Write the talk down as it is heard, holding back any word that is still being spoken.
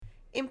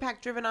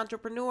Impact Driven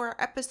Entrepreneur,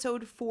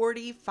 episode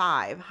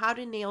 45, how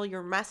to nail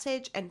your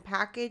message and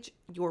package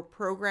your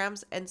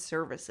programs and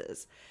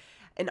services,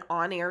 an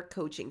on-air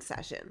coaching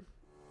session.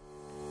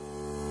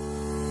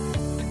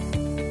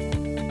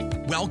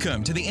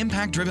 Welcome to the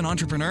Impact Driven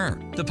Entrepreneur,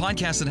 the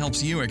podcast that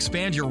helps you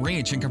expand your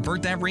reach and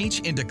convert that reach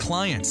into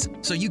clients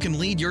so you can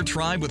lead your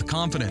tribe with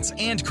confidence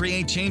and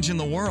create change in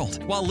the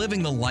world while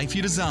living the life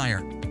you desire.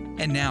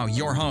 And now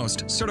your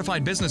host,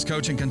 certified business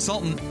coach and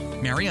consultant,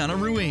 Mariana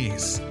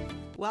Ruiz.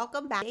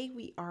 Welcome back. Today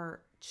we are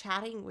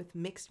chatting with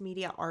mixed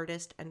media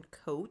artist and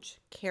coach,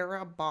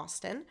 Kaira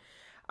Boston.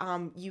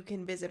 You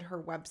can visit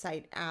her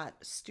website at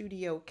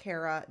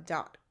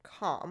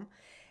studiokaira.com.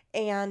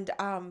 And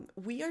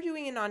we are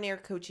doing an on-air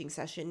coaching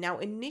session. Now,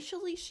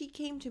 initially, she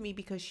came to me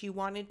because she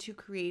wanted to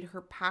create her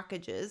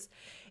packages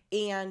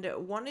and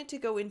wanted to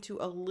go into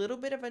a little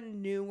bit of a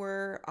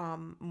newer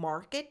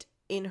market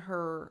in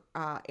her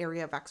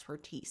area of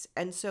expertise.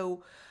 And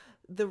so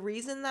the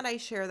reason that I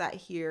share that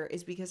here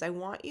is because I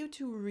want you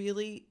to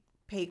really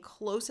pay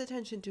close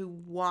attention to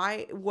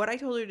what I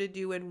told her to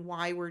do and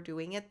why we're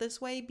doing it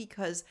this way,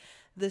 because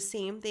the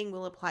same thing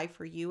will apply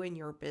for you and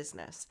your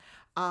business.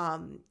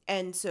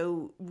 And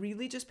so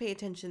really just pay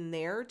attention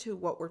there to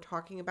what we're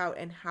talking about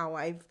and how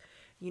I've,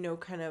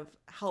 kind of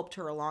helped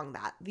her along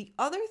that. The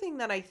other thing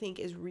that I think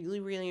is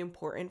really, really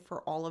important for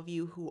all of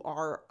you who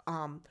are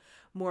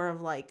more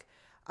of like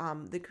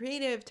the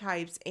creative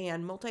types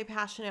and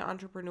multi-passionate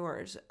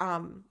entrepreneurs,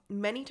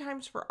 many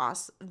times for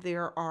us,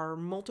 there are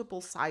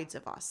multiple sides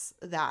of us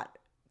that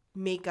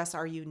make us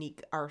our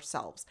unique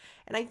ourselves.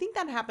 And I think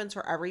that happens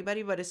for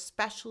everybody, but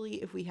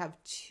especially if we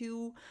have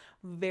two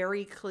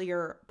very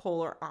clear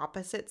polar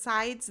opposite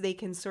sides, they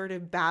can sort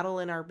of battle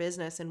in our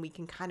business and we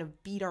can kind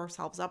of beat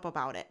ourselves up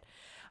about it.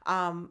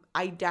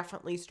 I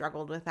definitely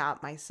struggled with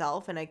that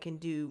myself, and I can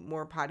do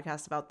more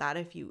podcasts about that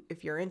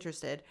if you're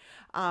interested.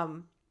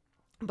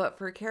 But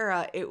for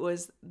Kaira, it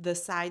was the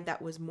side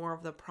that was more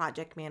of the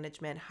project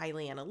management,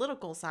 highly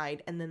analytical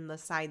side, and then the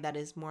side that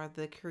is more of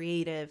the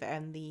creative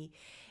and the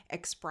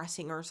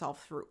expressing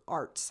herself through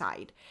art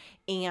side.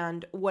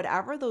 And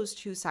whatever those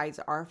two sides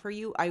are for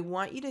you, I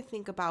want you to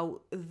think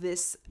about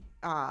this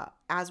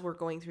as we're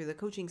going through the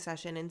coaching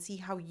session and see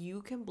how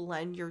you can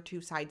blend your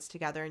two sides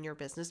together in your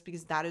business,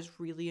 because that is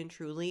really and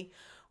truly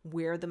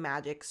where the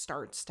magic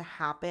starts to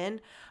happen,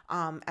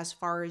 as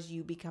far as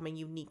you becoming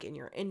unique in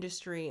your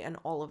industry and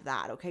all of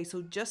that. Okay,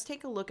 so just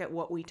take a look at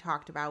what we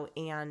talked about,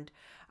 and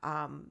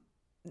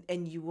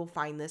you will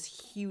find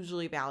this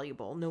hugely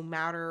valuable, no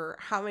matter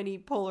how many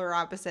polar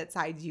opposite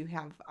sides you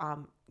have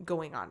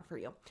going on for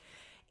you.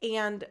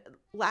 And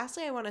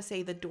lastly, I want to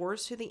say the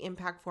doors to the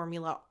impact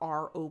formula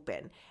are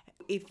open.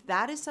 If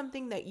that is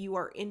something that you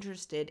are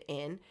interested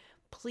in,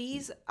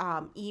 please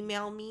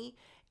email me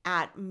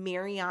at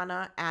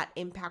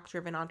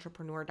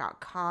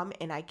mariana@impactdrivenentrepreneur.com,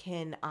 and I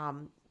can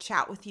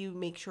chat with you,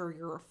 make sure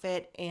you're a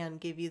fit, and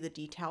give you the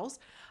details.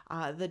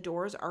 The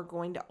doors are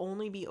going to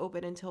only be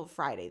open until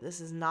Friday. This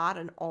is not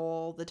an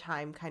all the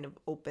time kind of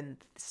open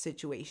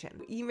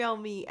situation. Email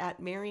me at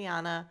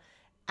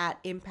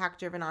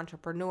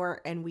mariana@impactdrivenentrepreneur,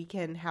 and we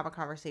can have a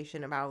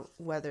conversation about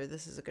whether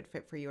this is a good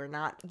fit for you or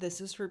not.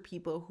 This is for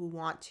people who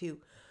want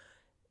to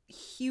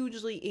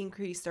hugely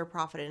increase their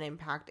profit and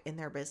impact in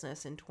their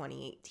business in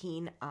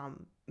 2018.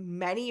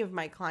 Many of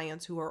my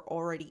clients who are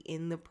already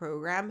in the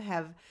program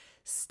have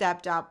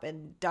stepped up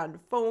and done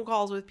phone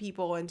calls with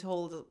people and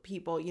told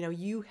people,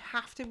 you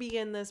have to be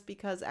in this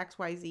because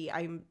XYZ.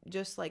 I'm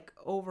just like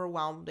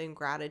overwhelmed in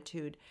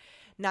gratitude,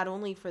 not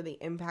only for the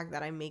impact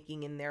that I'm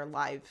making in their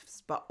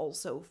lives, but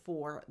also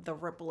for the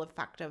ripple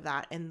effect of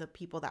that and the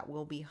people that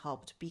will be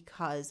helped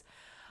because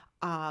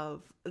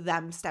of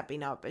them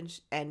stepping up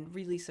and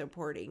really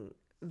supporting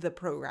the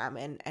program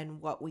and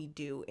what we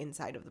do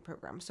inside of the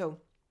program. So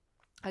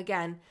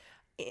again,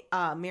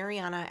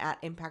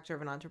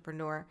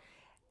 Mariana@impactdrivenentrepreneur,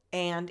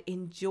 and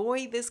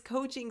enjoy this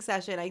coaching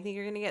session. I think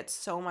you're going to get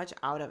so much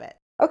out of it.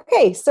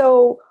 Okay,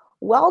 so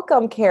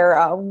welcome,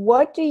 Kaira.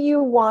 What do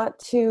you want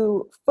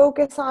to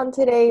focus on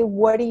today?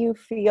 What do you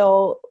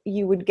feel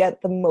you would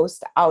get the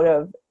most out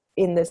of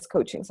in this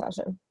coaching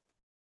session?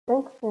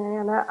 Thanks,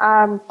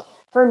 Mariana.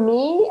 For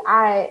me,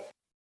 I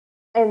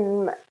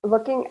am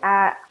looking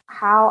at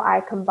how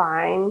I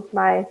combine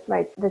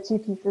the two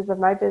pieces of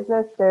my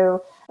business.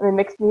 So I'm a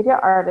mixed media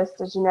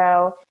artist, as you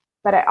know,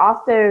 but I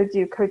also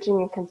do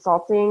coaching and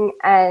consulting.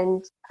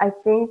 And I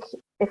think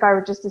if I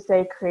were just to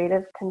say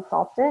creative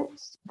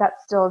consultant, that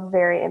still is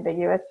very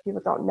ambiguous.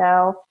 People don't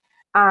know.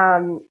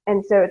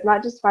 And so it's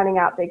not just finding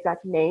out the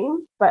exact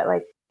name, but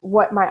like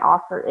what my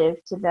offer is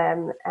to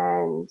them,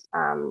 and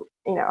so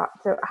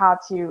how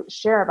to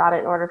share about it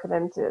in order for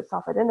them to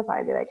self-identify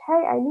and be like,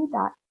 hey, I need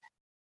that.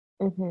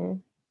 Mm-hmm.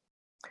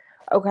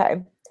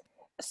 Okay,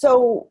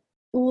 so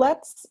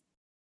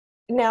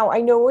now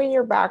I know in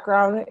your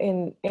background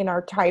in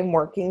our time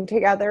working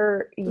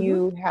together,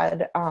 you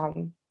had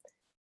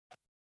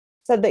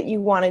said that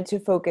you wanted to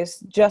focus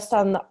just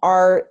on the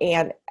art,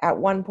 and at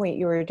one point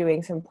you were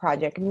doing some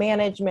project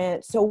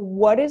management. So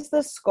what is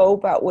the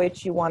scope at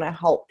which you want to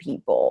help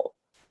people?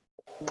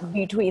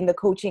 between the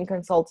coaching,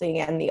 consulting,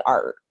 and the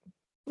art?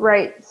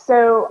 Right.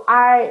 So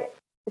I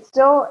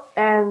still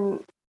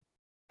am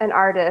an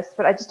artist,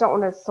 but I just don't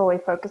want to solely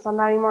focus on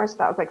that anymore. So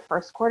that was like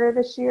first quarter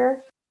this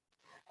year.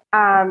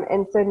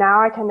 And so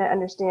now I kind of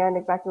understand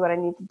exactly what I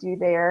need to do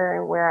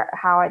there and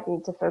how I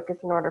need to focus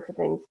in order for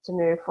things to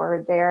move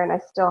forward there. And I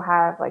still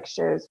have like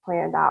shows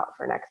planned out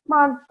for next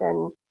month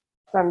and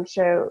some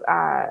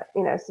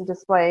some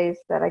displays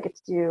that I get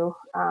to do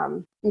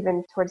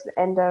even towards the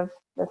end of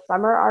the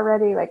summer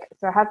already. Like,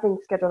 so I have things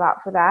scheduled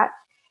out for that.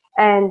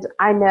 And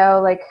I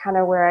know like kind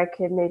of where I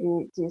could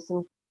maybe do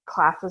some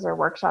classes or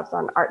workshops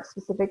on art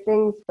specific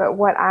things. But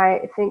what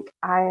I think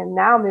I am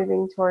now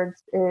moving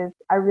towards is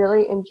I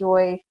really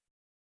enjoy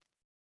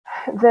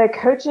the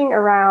coaching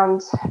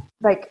around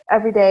like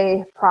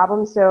everyday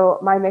problems. So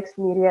my mixed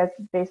media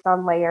is based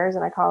on layers,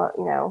 and I call it,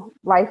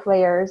 life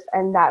layers.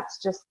 And that's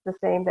just the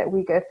same that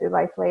we go through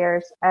life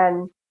layers.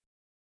 And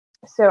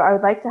so I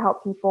would like to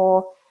help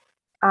people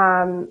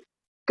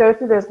go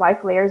through those life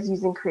layers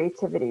using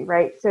creativity,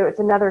 right? So it's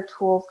another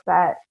tool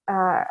set,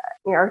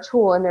 or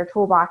tool in their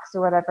toolbox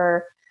or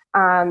whatever.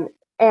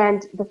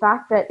 And the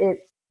fact that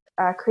it's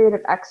a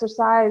creative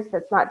exercise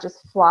that's not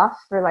just fluff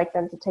for like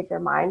them to take their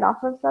mind off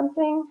of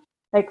something.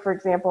 Like, for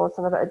example,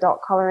 some of the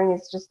adult coloring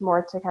is just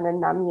more to kind of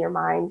numb your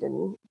mind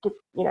and get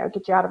you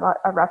out of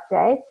a rough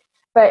day.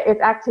 But it's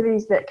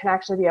activities that can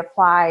actually be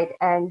applied,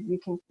 and you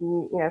can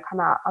see, come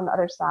out on the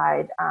other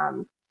side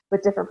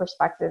with different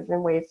perspectives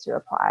and ways to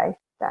apply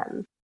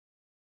them.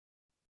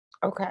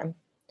 Okay.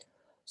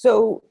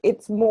 So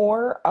it's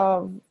more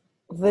of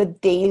the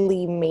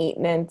daily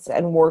maintenance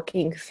and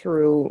working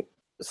through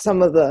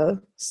some of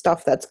the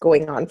stuff that's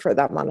going on for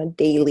them on a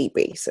daily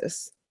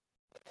basis.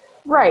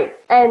 Right.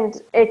 And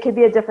it could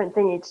be a different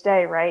thing each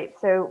day, right?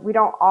 So we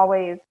don't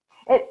always,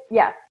 and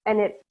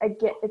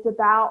it's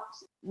about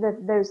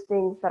those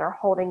things that are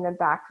holding them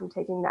back from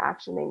taking the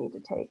action they need to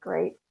take,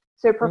 right?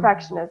 So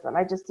perfectionism.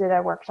 I just did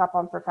a workshop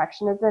on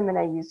perfectionism, and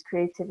I used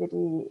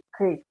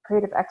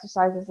creative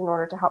exercises in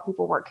order to help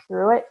people work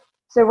through it.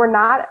 So we're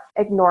not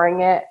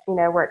ignoring it,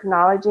 we're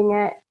acknowledging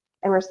it,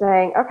 and we're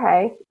saying,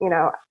 okay,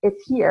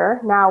 it's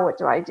here. Now what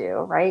do I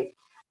do, right?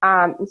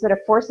 Instead of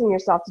forcing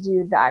yourself to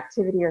do the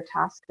activity or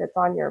task that's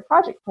on your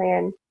project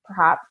plan,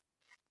 perhaps,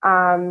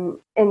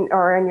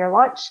 or in your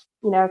launch,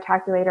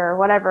 calculator or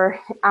whatever.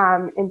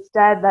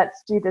 Instead,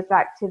 let's do this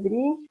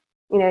activity.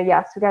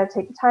 Yes, we got to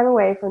take the time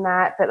away from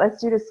that, but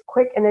let's do this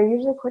quick, and they're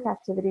usually quick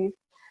activities,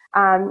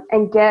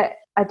 and get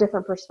a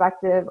different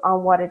perspective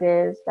on what it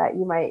is that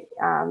you might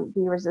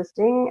be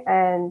resisting,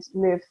 and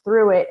move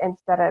through it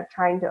instead of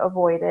trying to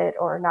avoid it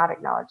or not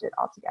acknowledge it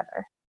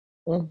altogether.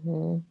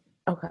 Mm-hmm.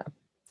 Okay.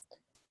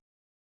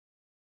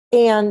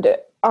 And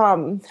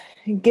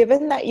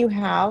given that you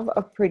have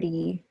a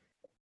pretty,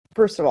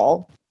 first of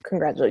all,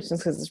 congratulations,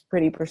 because it's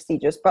pretty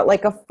prestigious, but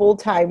like a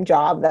full-time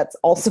job that's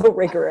also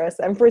rigorous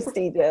and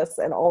prestigious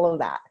and all of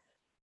that,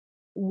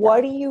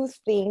 what do you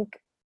think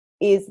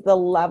is the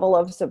level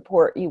of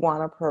support you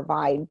want to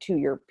provide to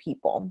your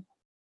people?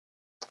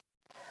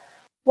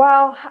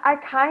 Well, I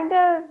kind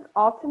of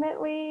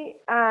ultimately,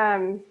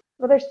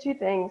 there's two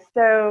things,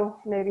 so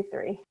maybe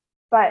three,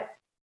 but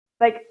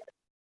like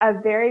a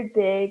very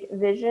big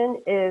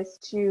vision is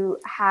to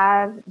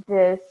have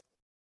this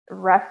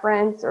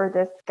reference or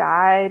this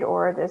guide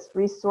or this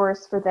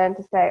resource for them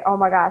to say, oh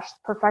my gosh,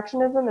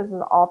 perfectionism is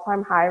an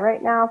all-time high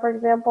right now, for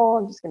example.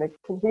 I'm just going to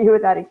continue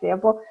with that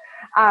example.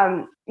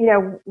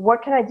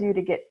 What can I do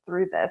to get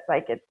through this?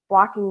 Like, it's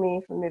blocking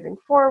me from moving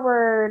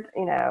forward,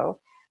 so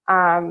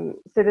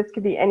this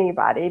could be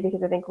anybody,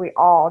 because I think we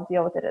all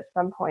deal with it at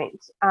some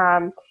point.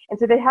 And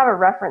so they have a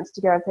reference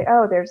to go and say,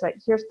 oh,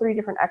 here's 3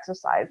 different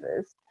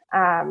exercises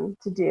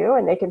to do,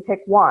 and they can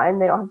pick one.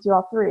 They don't have to do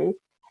all 3,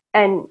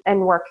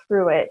 and work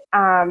through it.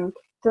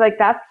 So like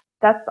that's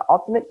the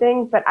ultimate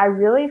thing. But I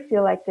really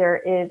feel like there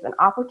is an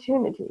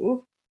opportunity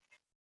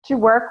to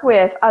work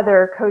with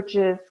other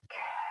coaches,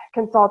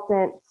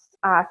 consultants,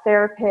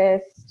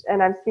 therapists,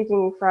 and I'm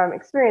speaking from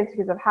experience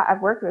because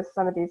I've worked with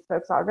some of these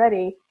folks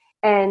already,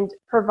 and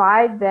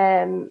provide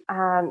them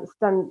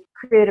some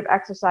creative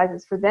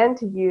exercises for them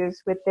to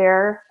use with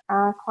their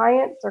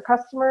clients or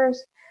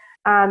customers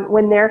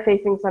when they're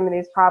facing some of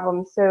these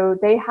problems. So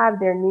they have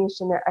their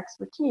niche and their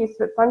expertise,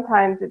 but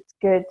sometimes it's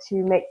good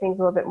to make things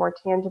a little bit more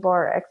tangible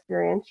or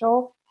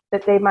experiential,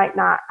 that they might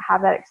not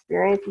have that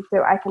experience. And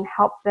so I can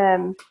help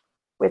them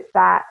with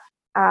that,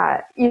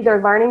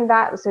 either learning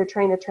that, so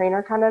train the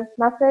trainer kind of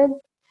method.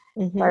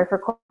 Mm-hmm. Sorry for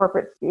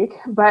corporate speak,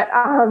 but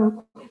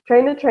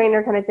train the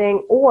trainer kind of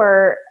thing,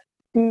 or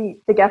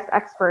be the guest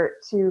expert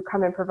to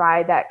come and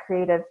provide that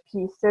creative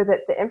piece, so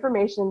that the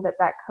information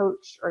that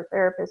coach or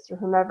therapist or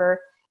whomever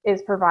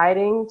is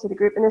providing to the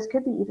group, and this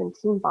could be even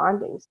team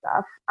bonding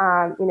stuff,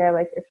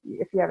 like if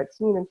you have a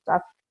team and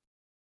stuff,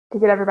 to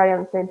get everybody on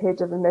the same page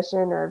of a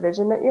mission or a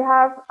vision that you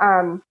have.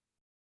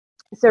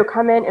 So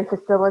come in and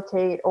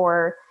facilitate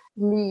or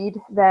lead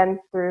them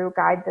through,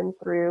 guide them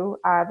through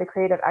the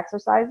creative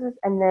exercises.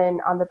 And then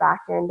on the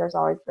back end, there's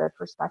always the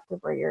perspective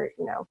where you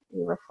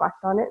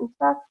reflect on it and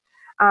stuff.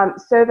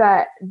 so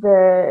that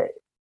the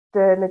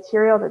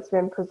material that's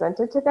been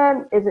presented to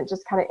them isn't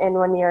just kind of in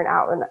one ear and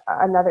out in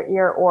another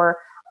ear, or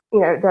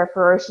they're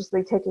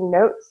ferociously taking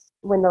notes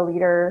when the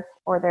leader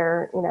or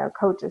their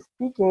coach is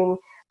speaking,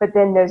 but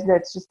then those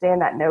notes just stay in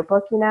that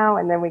notebook,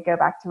 and then we go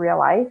back to real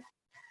life.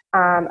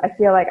 I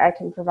feel like I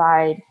can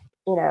provide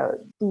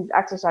these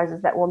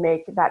exercises that will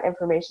make that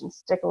information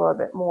stick a little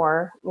bit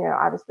more.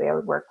 Obviously I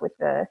would work with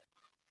the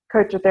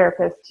coach or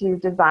therapist to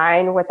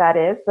design what that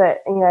is, but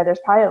there's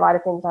probably a lot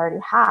of things I already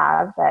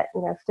have that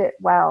fit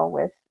well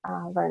with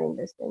learning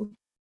those things.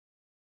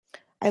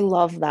 I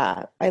love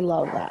that.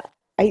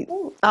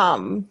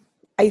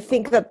 I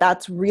think that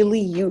that's really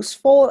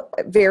useful,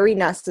 very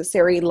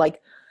necessary,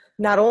 like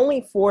not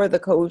only for the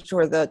coach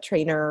or the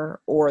trainer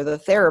or the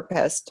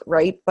therapist,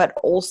 right, but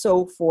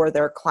also for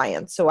their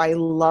clients. So I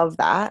love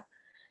that.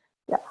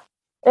 Yeah,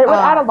 it would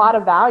add a lot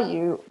of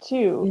value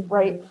too,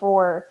 right,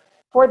 for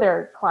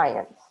their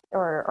clients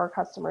or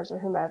customers or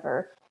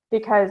whomever,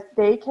 because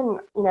they can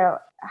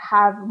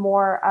have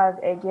more of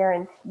a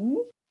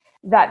guarantee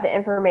that the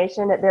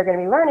information that they're going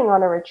to be learning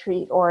on a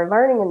retreat or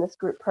learning in this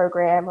group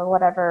program or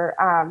whatever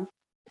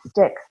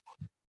sticks.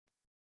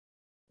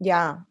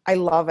 Yeah, I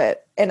love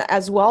it. And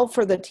as well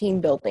for the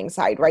team building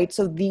side, right?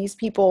 So these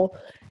people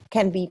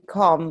can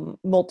become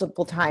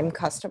multiple time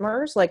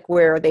customers, like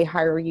where they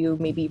hire you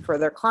maybe for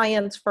their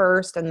clients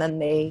first, and then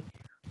they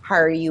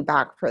hire you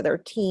back for their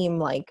team.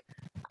 Like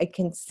I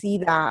can see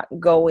that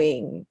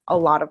going a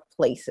lot of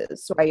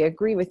places. So I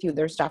agree with you.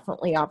 There's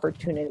definitely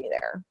opportunity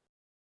there.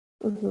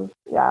 Mm-hmm.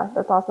 Yeah,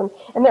 that's awesome.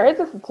 And there is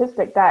a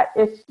statistic that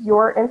if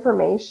your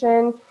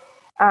information,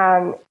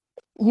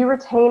 you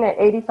retain it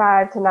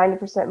 85 to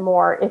 90%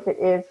 more if it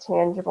is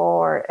tangible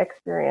or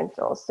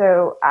experiential.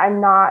 So I'm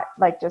not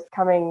like just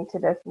coming to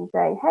this and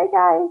saying, hey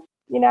guys,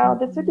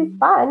 this would be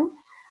fun.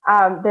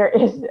 There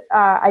is,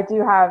 I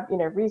do have,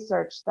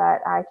 research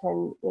that I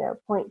can,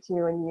 point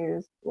to and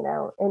use,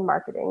 in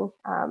marketing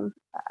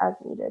as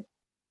needed.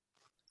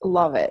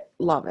 Love it.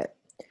 Love it.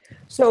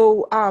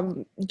 So,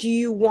 do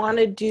you want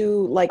to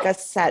do like a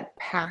set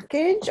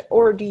package,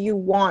 or do you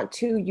want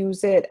to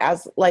use it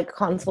as like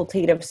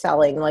consultative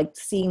selling, like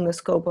seeing the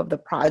scope of the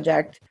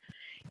project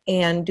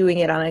and doing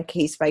it on a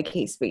case by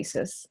case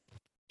basis?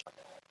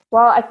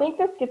 Well, I think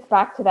this gets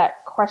back to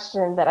that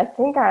question that I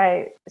think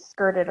I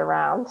skirted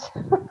around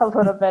a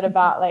little bit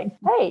about, like,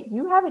 hey,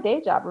 you have a day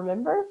job,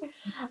 remember?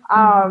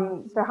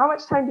 So how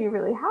much time do you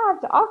really have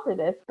to offer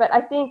this? But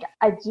I think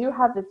I do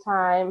have the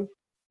time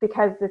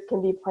because this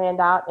can be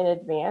planned out in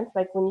advance.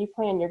 Like when you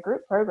plan your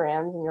group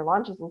programs and your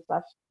launches and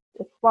stuff,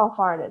 it's well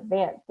far in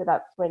advance. So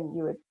that's when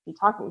you would be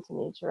talking to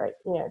me to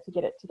to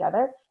get it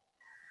together.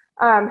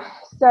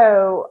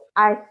 So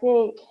I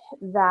think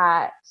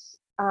that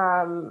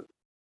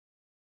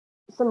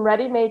some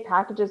ready-made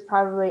packages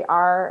probably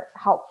are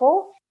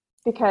helpful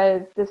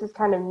because this is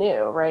kind of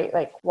new, right?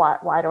 Like,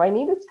 why do I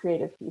need this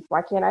creative piece?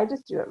 Why can't I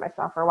just do it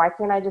myself? Or why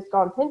can't I just go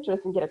on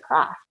Pinterest and get a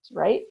craft,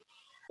 right?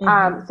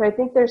 So I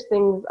think there's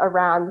things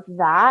around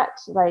that,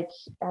 like,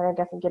 and I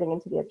guess I'm getting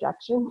into the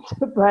objections,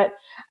 but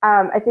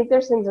I think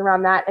there's things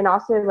around that, and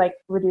also like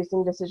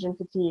reducing decision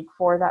fatigue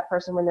for that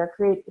person when they're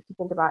creative. If you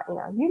think about,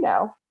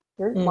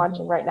 you're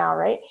launching right now,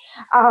 right?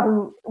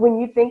 When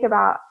you think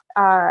about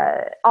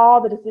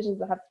all the decisions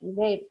that have to be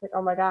made, it's like,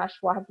 oh my gosh,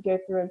 well, I have to go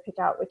through and pick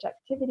out which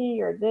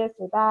activity or this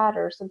or that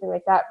or something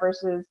like that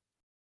versus,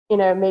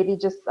 maybe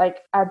just like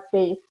a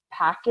base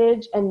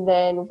package, and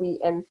then we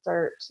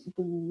insert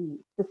the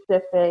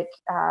specific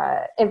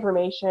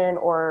information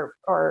or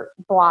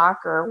block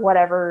or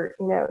whatever,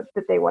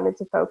 that they wanted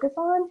to focus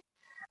on.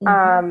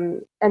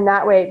 And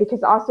that way,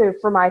 because also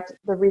for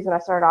the reason I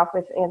started off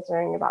with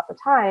answering about the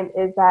time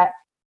is that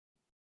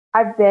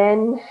I've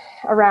been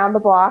around the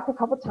block a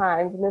couple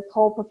times, and this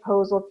whole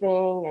proposal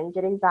thing and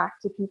getting back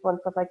to people and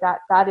stuff like that,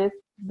 that is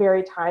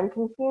very time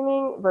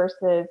consuming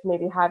versus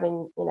maybe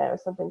having,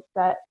 something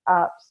set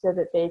up so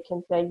that they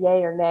can say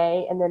yay or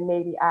nay, and then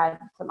maybe add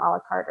some a la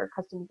carte or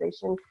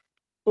customization,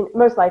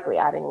 most likely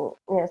adding,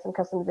 some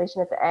customization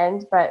at the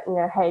end. But,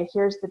 hey,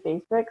 here's the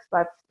basics.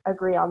 Let's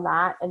agree on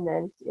that and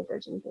then see if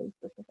there's anything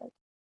specific.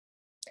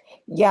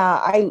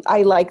 Yeah,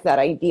 I like that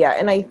idea.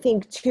 And I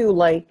think too,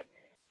 like,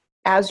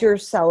 as you're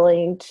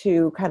selling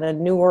to kind of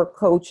newer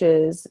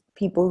coaches,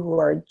 people who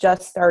are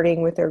just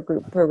starting with their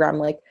group program,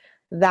 like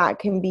that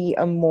can be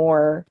a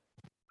more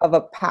of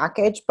a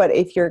package. But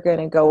if you're going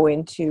to go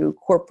into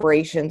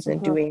corporations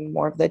and doing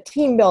more of the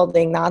team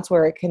building, that's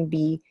where it can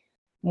be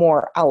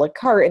more a la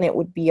carte, and it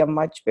would be a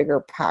much bigger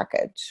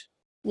package.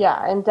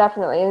 Yeah, and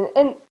definitely.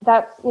 And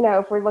that's,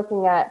 if we're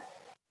looking at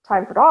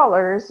time for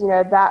dollars,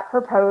 that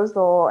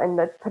proposal and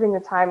the putting the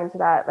time into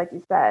that, like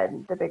you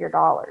said, the bigger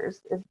dollars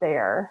is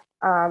there,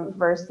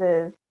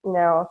 versus,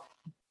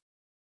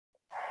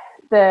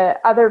 the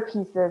other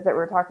pieces that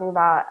we're talking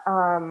about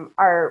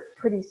are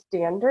pretty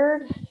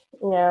standard.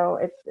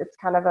 It's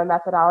kind of a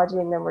methodology,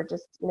 and then we're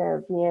just,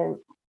 being,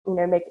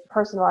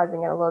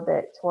 personalizing it a little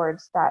bit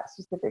towards that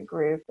specific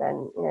group,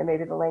 and,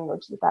 maybe the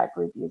language that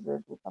group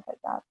uses and stuff like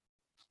that.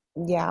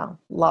 Yeah,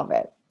 love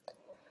it.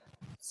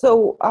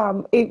 So,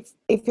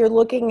 if you're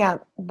looking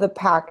at the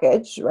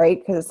package, right?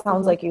 Because it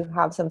sounds Hmm. like you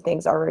have some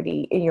things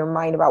already in your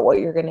mind about what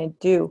you're going to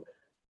do.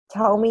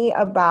 Tell me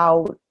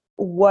about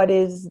what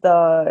is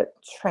the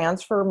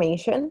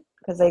transformation,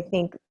 because I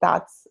think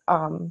that's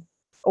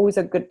always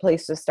a good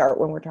place to start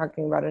when we're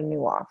talking about a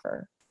new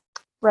offer.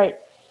 Right.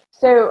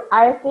 So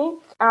I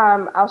think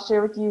I'll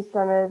share with you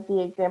some of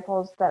the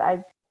examples that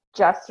I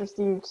just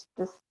received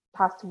this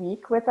past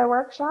week with a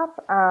workshop,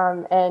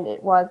 and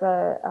it was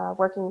a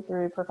working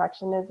through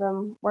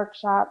perfectionism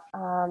workshop,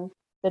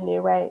 the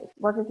new way,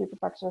 working through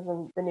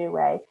perfectionism the new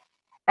way,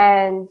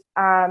 and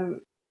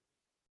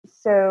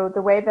so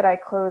the way that I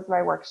close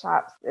my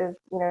workshops is,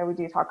 we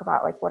do talk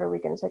about like, what are we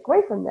going to take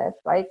away from this?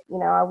 Like,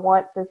 I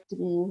want this to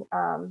be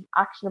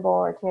actionable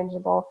or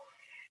tangible.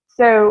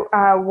 So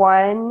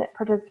one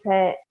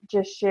participant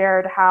just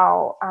shared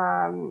how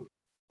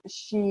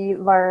she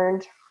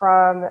learned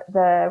from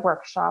the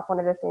workshop. One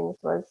of the things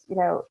was,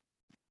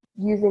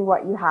 using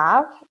what you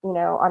have,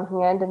 on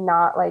hand, and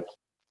not like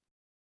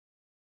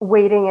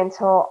waiting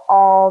until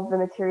all the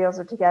materials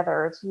are together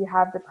or you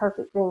have the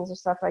perfect things or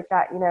stuff like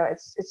that.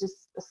 It's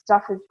just the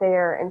stuff is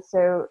there. And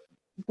so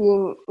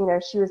being,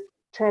 she was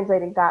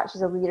translating that.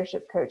 She's a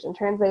leadership coach, and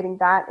translating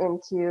that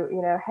into,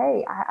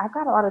 hey, I've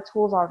got a lot of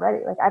tools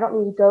already. Like, I don't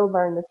need to go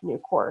learn this new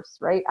course,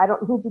 right? I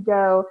don't need to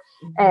go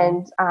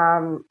and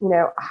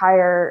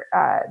hire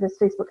this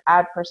Facebook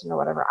ad person or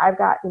whatever. I've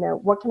got,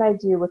 what can I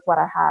do with what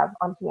I have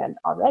on hand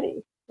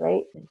already,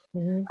 right?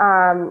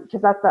 Mm-hmm.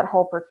 Because that's that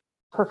whole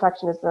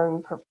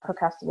perfectionism,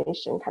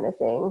 procrastination kind of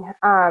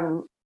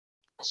thing.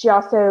 She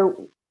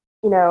also,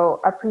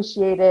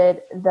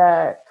 appreciated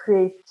the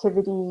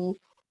creativity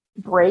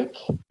break,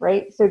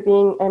 right? So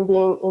being and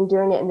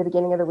doing it in the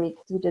beginning of the week,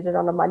 because we did it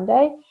on a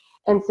Monday.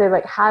 And so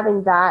like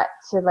having that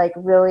to like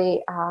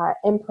really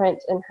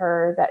imprint in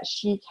her that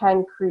she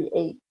can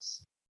create,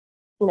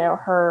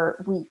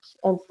 her week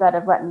instead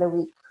of letting the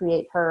week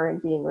create her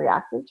and being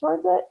reactive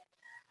towards it,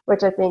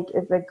 which I think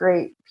is a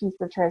great piece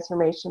of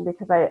transformation,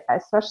 because I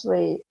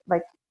especially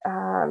like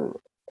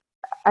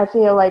I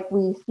feel like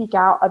we seek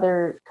out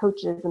other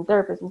coaches and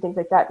therapists and things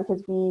like that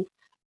because we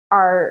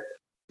are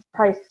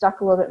probably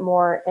stuck a little bit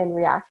more in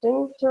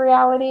reacting to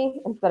reality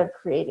instead of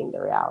creating the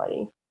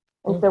reality.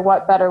 And so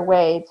what better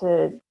way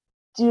to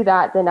do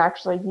that than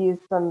actually use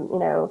some,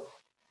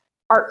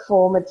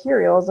 artful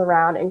materials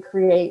around and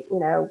create,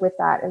 with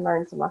that and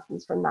learn some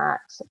lessons from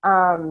that.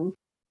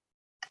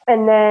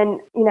 And then,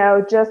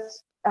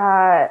 just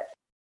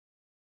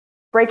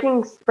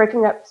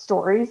breaking up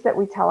stories that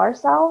we tell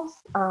ourselves.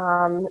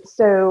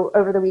 So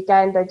over the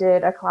weekend, I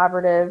did a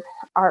collaborative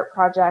art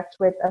project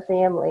with a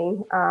family.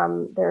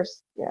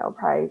 There's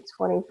probably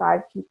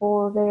 25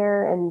 people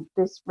there, and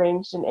this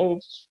ranged in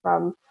age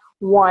from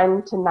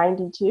 1 to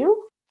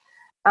 92.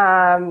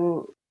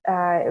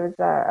 It was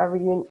a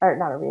reunion, or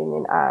not a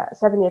reunion,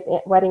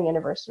 70th wedding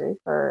anniversary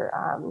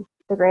for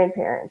the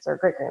grandparents or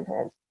great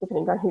grandparents,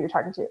 depending on who you're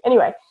talking to.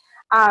 Anyway,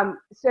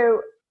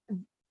 so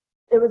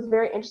it was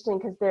very interesting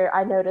because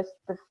I noticed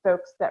the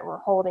folks that were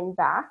holding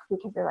back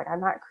because they're like, I'm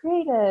not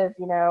creative,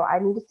 I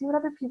need to see what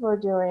other people are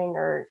doing,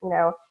 or,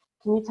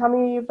 can you tell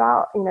me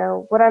about,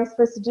 what I'm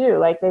supposed to do?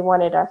 Like, they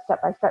wanted a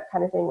step-by-step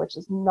kind of thing, which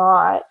is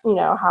not,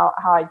 how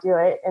I do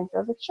it. And so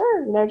I was like,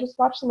 sure, just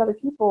watch some other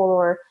people,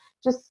 or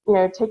just,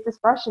 take this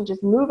brush and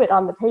just move it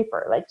on the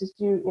paper. Like, just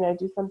do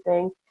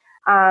something.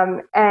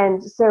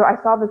 And so I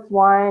saw this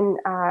one,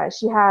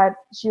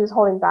 she was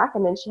holding back,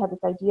 and then she had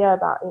this idea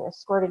about,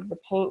 squirting the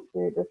paint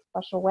through this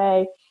special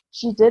way.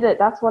 She did it.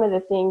 That's one of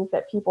the things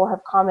that people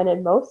have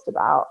commented most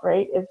about,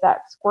 right? Is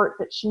that squirt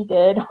that she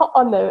did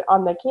on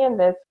the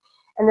canvas.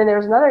 And then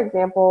there's another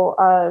example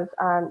of,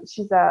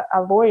 she's a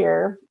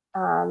lawyer,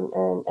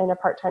 and a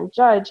part-time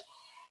judge.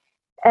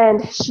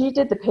 And she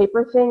did the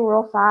paper thing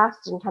real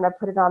fast and kind of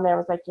put it on there. I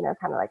was like,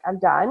 kind of like, I'm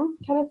done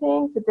kind of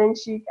thing. But then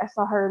I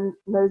saw her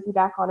mosey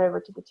back on over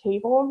to the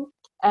table,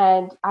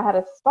 and I had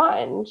a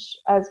sponge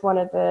as one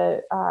of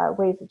the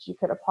ways that you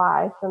could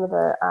apply some of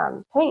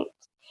the paint.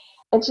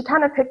 And she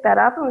kind of picked that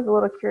up and was a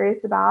little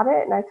curious about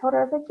it. And I told her,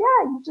 I was like,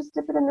 yeah, you just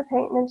dip it in the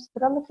paint and then just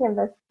put it on the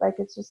canvas. Like,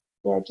 it's just,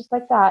 just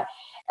like that.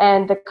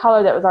 And the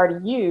color that was already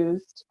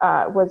used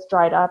was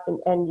dried up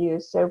and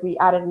used. So we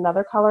added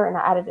another color, and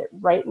I added it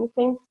right in the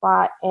same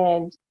spot.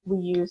 And we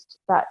used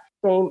that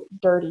same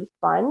dirty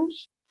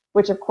sponge,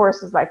 which of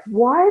course is like,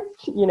 what?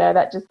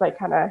 That just like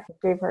kind of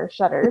gave her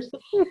shudders.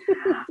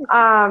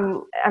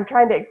 I'm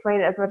trying to explain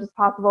it as much as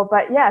possible.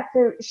 But yeah,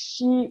 so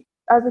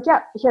I was like,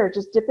 yeah, here,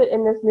 just dip it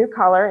in this new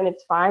color, and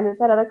it's fine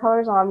that other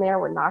color's on there.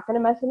 We're not going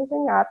to mess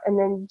anything up. And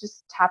then you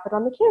just tap it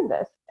on the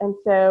canvas. And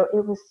so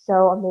it was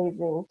so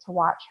amazing to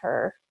watch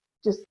her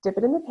just dip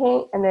it in the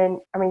paint, and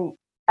then,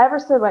 ever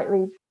so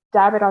lightly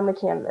dab it on the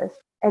canvas.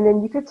 And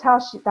then you could tell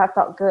that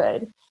felt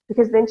good,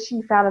 because then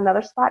she found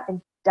another spot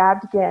and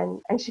dabbed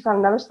again, and she found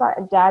another spot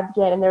and dabbed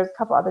again. And there was a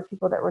couple other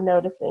people that were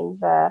noticing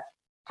the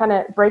kind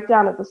of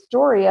breakdown of the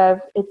story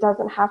of, it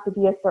doesn't have to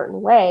be a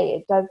certain way.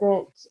 It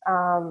doesn't,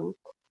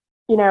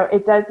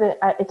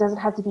 it doesn't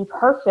have to be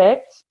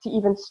perfect to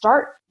even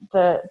start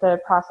the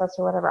process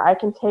or whatever. I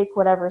can take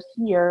whatever's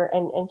here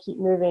and keep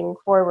moving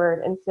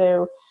forward. And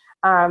so,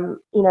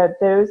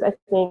 those, I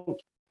think,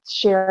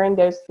 sharing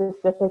those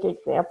specific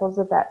examples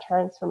of that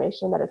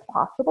transformation that is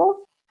possible,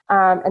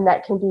 and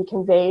that can be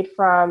conveyed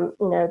from,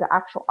 the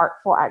actual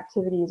artful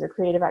activities or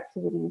creative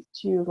activities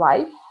to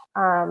life.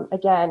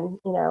 Again,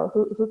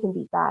 who can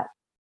beat that?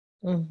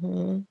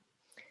 Mm-hmm.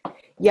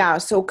 Yeah.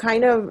 So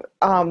kind of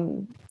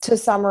to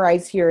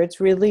summarize here, it's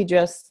really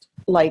just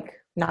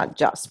like, not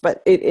just,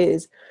 but it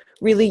is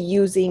really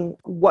using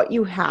what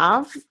you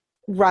have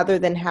rather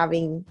than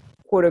having,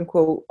 quote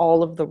unquote,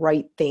 all of the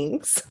right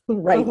things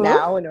right Mm-hmm.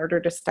 now in order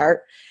to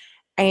start,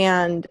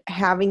 and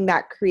having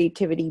that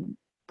creativity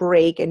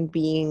break and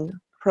being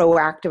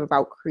proactive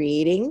about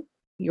creating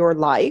your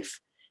life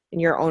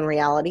and your own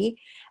reality.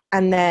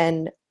 And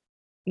then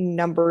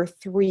number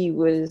 3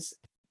 was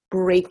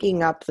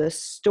breaking up the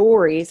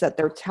stories that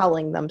they're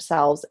telling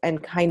themselves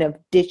and kind of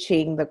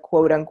ditching the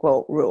quote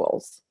unquote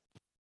rules.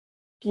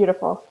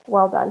 Beautiful.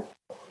 Well done.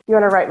 You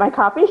want to write my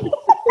copy?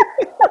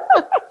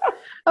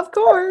 Of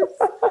course.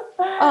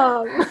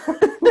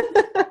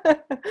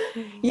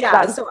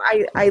 Yeah, so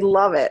I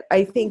love it.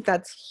 I think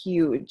that's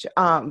huge.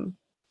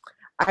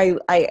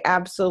 I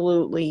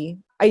absolutely,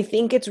 I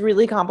think it's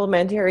really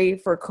complimentary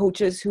for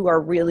coaches who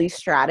are really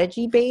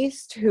strategy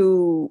based,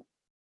 who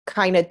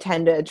kind of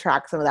tend to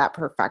attract some of that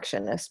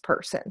perfectionist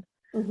person,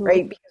 Mm-hmm.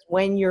 right? Because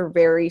when you're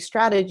very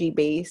strategy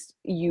based,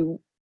 your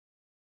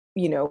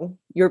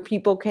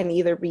people can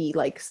either be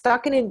like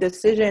stuck in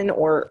indecision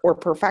or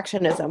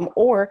perfectionism,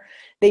 or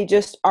they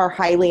just are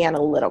highly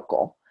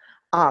analytical.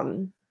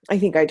 I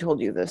think I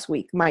told you this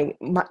week,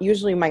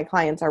 usually my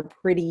clients are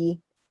pretty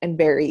and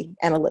very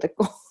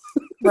analytical.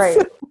 Right.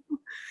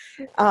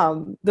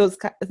 So, those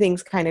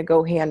things kind of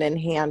go hand in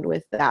hand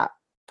with that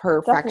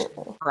perfection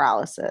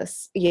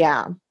paralysis.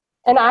 Yeah.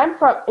 And I'm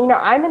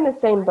in the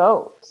same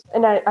boat,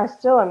 and I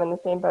still am in the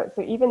same boat.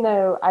 So even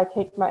though I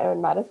take my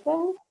own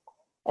medicine,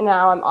 and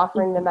now I'm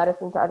offering the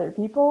medicine to other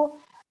people,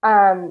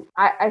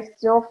 I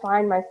still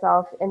find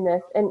myself in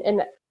this, and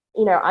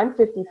I'm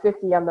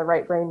 50-50 on the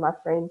right brain,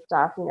 left brain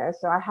stuff,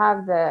 so I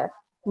have the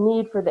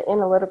need for the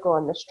analytical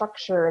and the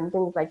structure and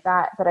things like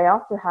that, but I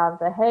also have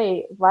the,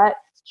 hey, let's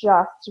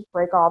just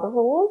break all the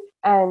rules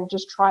and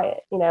just try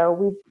it.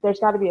 There's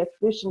got to be a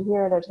solution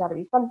here, there's got to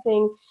be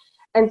something.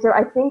 And so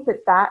I think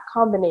that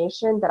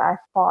combination that I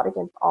fought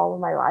against all of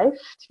my life,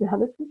 to be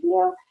honest with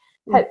you,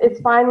 it's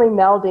finally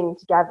melding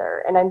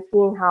together, and I'm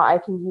seeing how I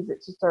can use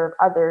it to serve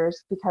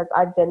others because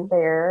I've been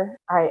there.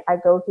 I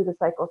go through the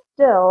cycle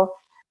still,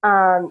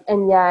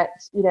 and yet,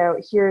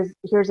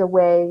 here's a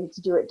way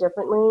to do it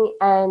differently.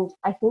 And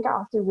I think I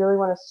also really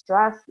want to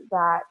stress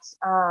that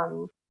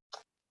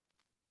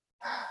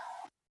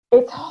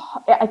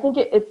I think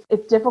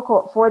it's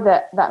difficult for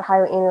that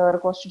highly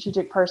analytical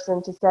strategic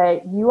person to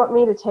say, you want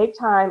me to take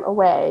time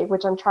away,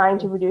 which I'm trying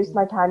to reduce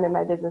my time in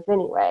my business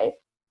anyway,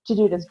 to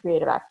do this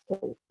creative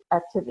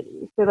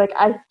activity. So like,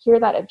 I hear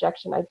that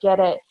objection, I get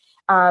it.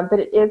 But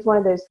it is one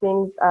of those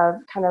things of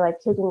kind of like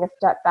taking a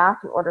step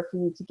back in order for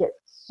you to get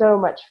so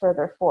much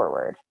further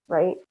forward,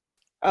 right?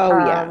 Oh,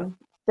 yeah.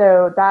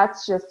 So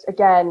that's just,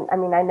 again, I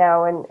mean, I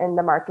know in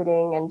the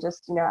marketing and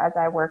just, as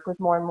I work with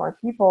more and more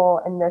people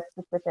in this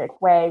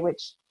specific way,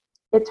 which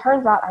it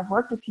turns out I've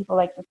worked with people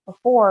like this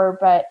before,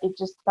 but it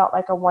just felt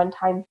like a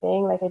one-time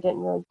thing. Like I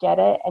didn't really get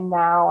it. And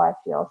now I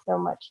feel so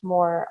much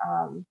more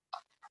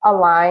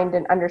aligned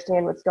and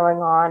understand what's going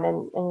on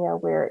and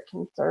where it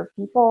can serve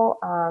people.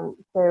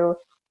 So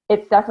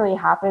it's definitely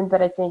happened,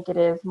 but I think it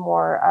is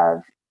more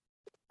of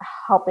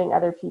helping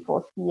other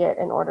people see it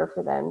in order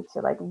for them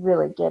to like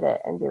really get it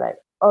and be like,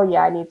 oh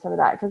yeah, I need some of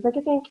that. Because like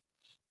I think,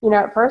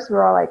 at first we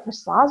were all like,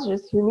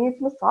 massages, who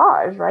needs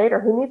massage, right? Or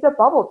who needs a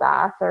bubble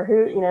bath, or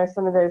who,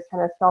 some of those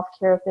kind of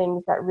self-care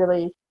things that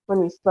really, when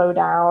we slow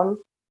down,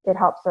 it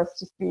helps us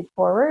to speed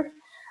forward.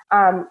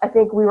 I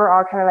think we were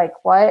all kind of like,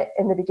 what,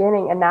 in the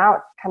beginning, and now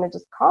it's kind of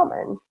just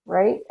common,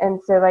 right?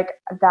 And so like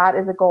that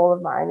is a goal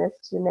of mine, is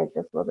to make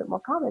this a little bit more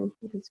common,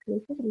 which is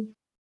creativity.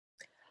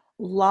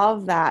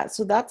 Love that.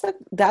 So that's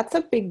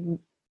a big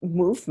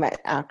movement,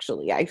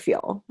 actually. I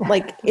feel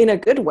like in a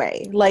good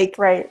way. Like,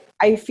 right.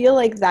 I feel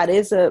like that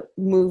is a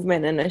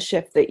movement and a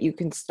shift that you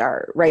can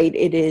start, right?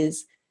 It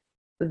is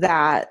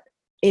that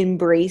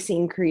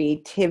embracing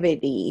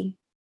creativity,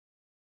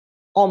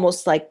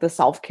 almost like the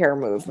self-care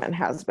movement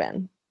has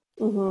been.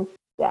 Mm-hmm.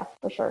 Yeah,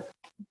 for sure.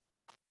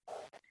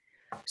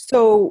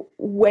 So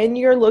when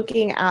you're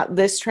looking at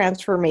this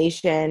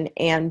transformation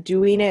and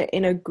doing it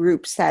in a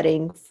group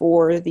setting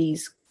for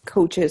these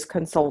coaches,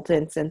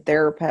 consultants, and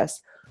therapists,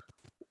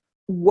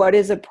 what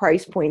is a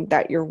price point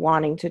that you're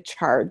wanting to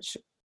charge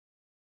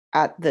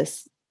at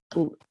this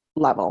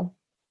level?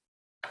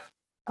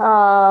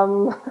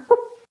 I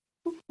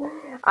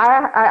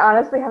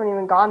honestly haven't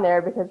even gone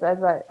there, because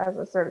as I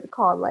started the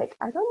call, I'm like,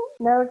 I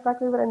don't know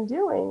exactly what I'm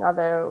doing,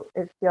 although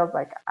it feels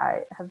like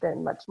I have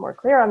been much more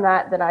clear on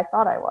that than I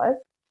thought I was.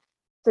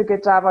 So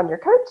good job on your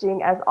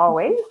coaching, as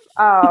always.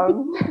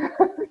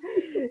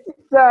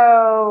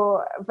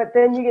 So, but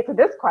then you get to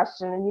this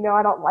question and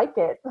I don't like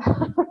it.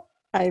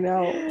 I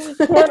know.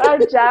 Can I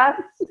just,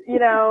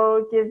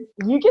 give,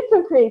 you get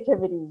some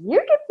creativity.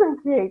 You get some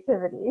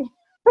creativity.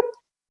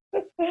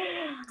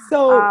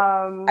 So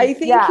I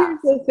think Yeah.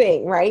 here's the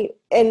thing, right?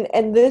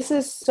 And this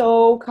is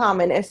so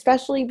common,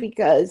 especially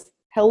because,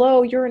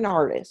 hello, you're an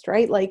artist,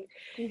 right? Like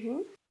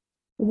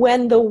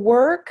when the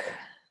work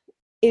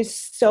is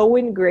so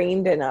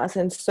ingrained in us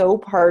and so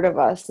part of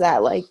us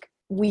that like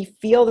we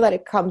feel that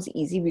it comes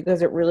easy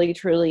because it really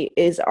truly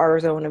is our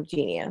zone of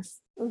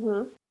genius.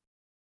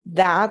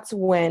 That's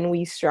when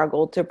we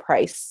struggle to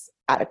price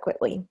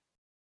adequately.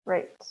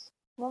 Right.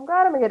 Well, I'm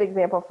glad I'm a good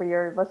example for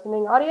your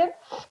listening audience.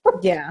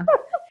 Yeah.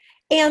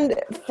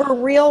 And for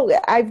real,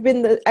 I've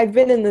been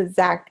in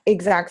the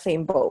exact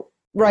same boat,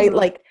 right?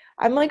 Like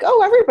I'm like,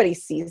 oh, everybody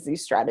sees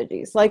these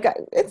strategies. Like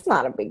it's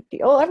not a big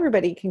deal.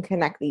 Everybody can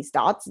connect these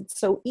dots. It's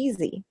so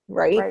easy,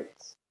 right? Right.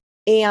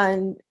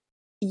 And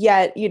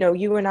yet,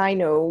 you and I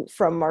know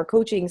from our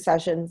coaching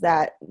sessions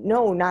that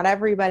no, not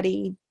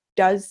everybody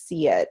does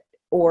see it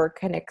or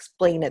can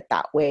explain it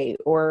that way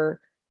or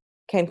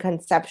can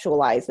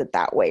conceptualize it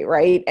that way,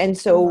 right? And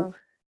so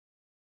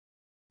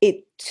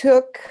it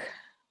took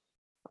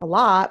a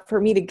lot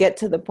for me to get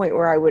to the point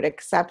where I would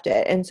accept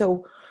it. And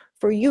so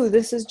for you,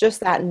 this is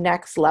just that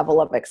next level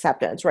of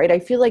acceptance, right? I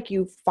feel like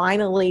you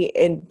finally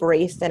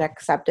embraced and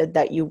accepted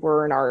that you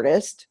were an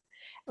artist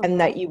and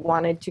that you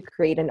wanted to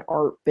create an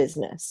art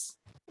business,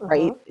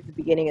 right? At the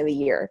beginning of the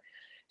year.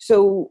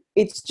 So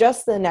it's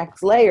just the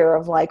next layer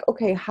of like,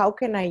 okay, how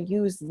can I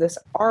use this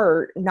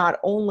art not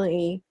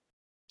only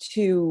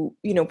to,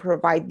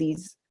 provide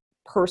these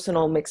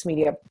personal mixed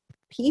media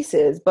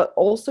pieces, but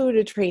also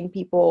to train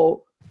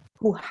people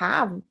who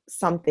have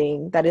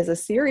something that is a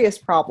serious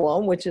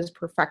problem, which is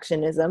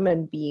perfectionism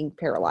and being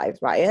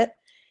paralyzed by it,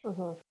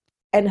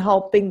 and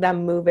helping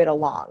them move it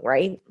along,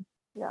 right?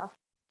 Yeah.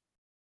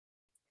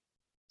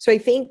 So I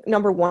think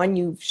number one,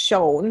 you've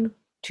shown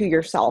to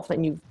yourself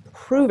and you've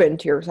proven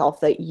to yourself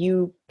that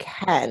you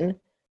can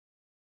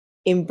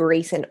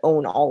embrace and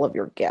own all of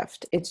your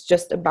gift. It's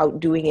just about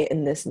doing it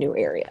in this new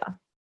area.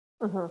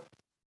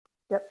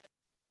 Yep.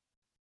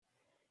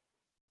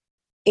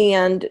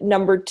 And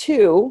number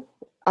two,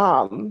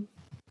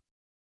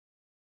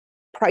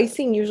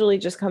 pricing usually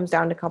just comes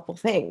down to a couple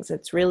things.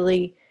 It's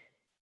really,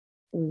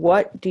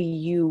 what do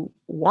you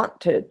want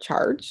to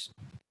charge?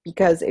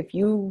 Because if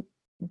you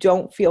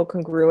don't feel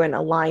congruent,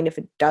 aligned, if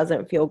it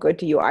doesn't feel good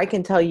to you, I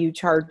can tell you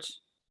charge,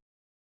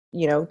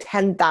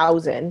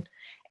 10,000.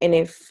 And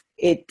if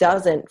it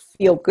doesn't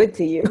feel good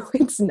to you,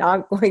 it's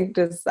not going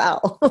to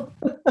sell.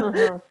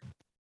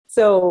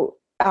 So,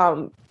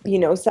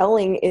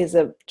 selling is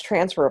a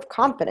transfer of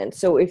confidence.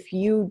 So if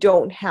you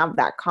don't have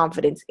that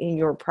confidence in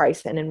your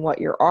price and in what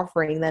you're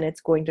offering, then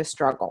it's going to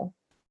struggle.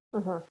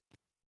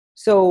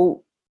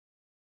 So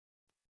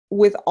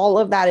with all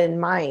of that in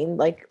mind,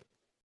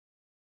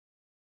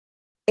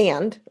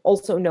 and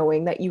also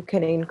knowing that you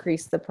can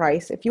increase the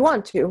price if you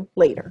want to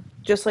later,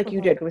 just like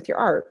you did with your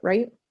art,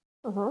 right?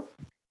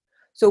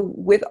 So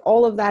with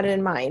all of that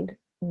in mind,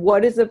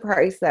 what is the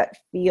price that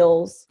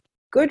feels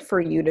good for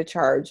you to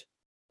charge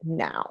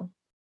now?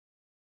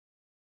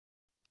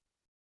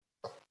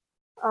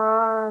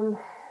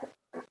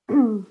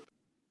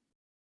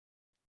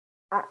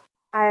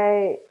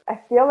 I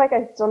feel like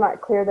I'm still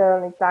not clear though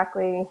on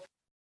exactly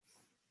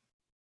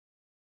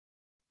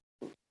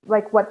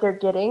like what they're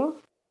getting.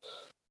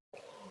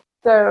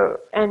 So,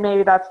 and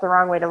maybe that's the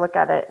wrong way to look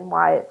at it and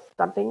why it's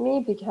stumping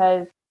me,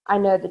 because I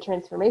know the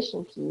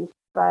transformation piece,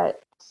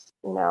 but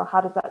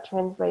how does that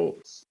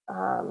translate?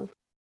 And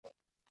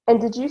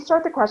did you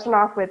start the question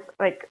off with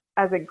like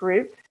as a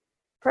group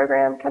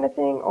program kind of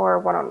thing or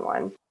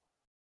one-on-one?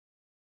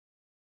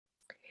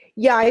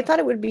 Yeah, I thought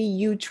it would be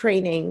you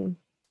training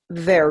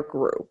their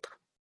group.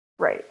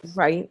 Right.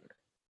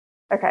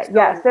 Okay.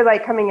 So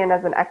like coming in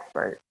as an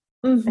expert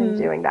and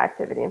doing the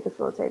activity and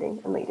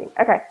facilitating and leading.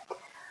 Okay.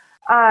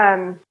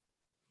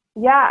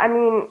 Yeah, I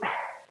mean,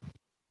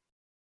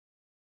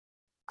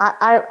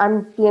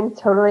 I'm being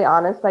totally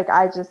honest. Like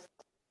I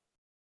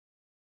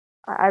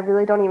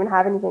really don't even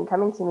have anything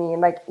coming to me.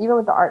 And like, even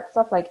with the art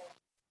stuff like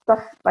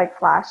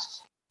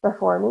flashed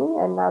before me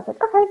and I was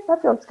like, okay,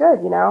 that feels good,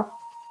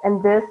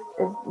 and this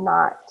is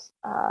not,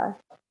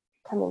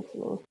 coming to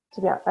me,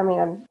 to be honest. I mean,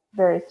 I'm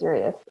very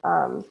serious.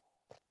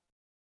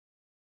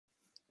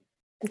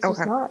 It's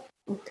just not.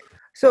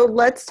 So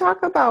let's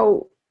talk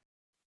about,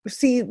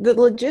 the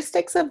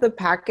logistics of the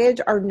package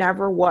are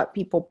never what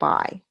people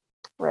buy.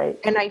 Right.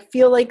 And I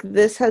feel like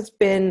this has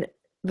been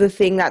the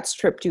thing that's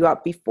tripped you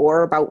up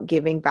before about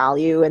giving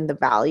value and the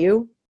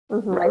value,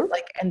 right?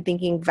 Like, and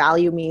thinking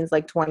value means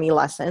like 20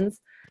 lessons,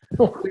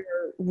 where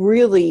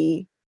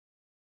really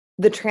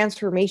the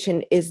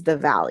transformation is the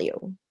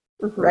value,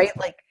 right?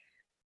 Like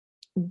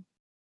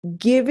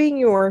giving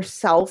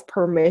yourself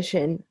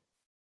permission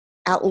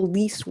at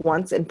least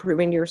once and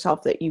proving to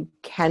yourself that you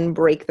can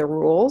break the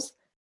rules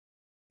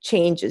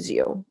changes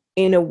you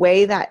in a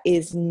way that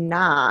is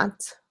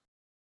not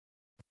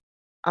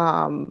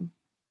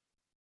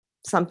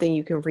something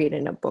you can read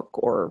in a book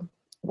or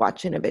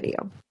watch in a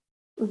video.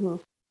 Mm-hmm.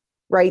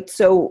 Right?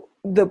 So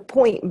the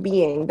point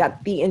being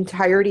that the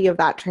entirety of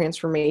that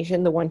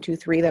transformation, the 1, 2,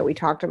 3 that we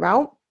talked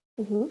about,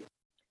 Mm-hmm.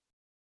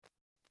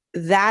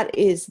 that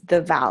is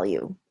the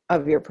value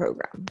of your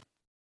program.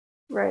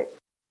 Right.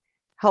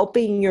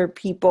 Helping your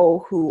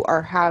people who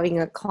are having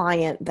a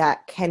client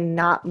that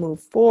cannot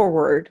move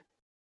forward,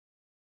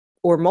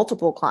 or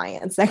multiple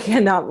clients that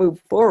cannot move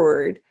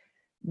forward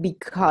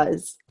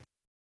because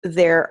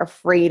they're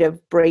afraid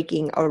of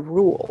breaking a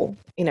rule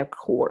in a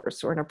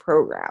course or in a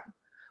program,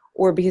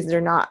 or because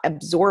they're not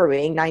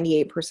absorbing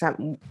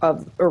 98%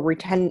 of, or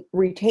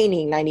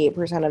retaining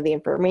 98% of the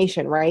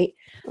information, right?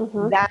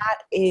 Mm-hmm.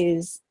 That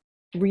is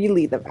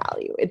really the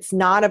value. It's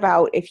not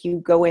about if you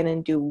go in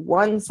and do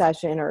one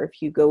session or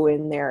if you go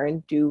in there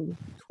and do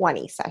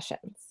 20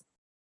 sessions.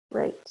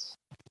 Right.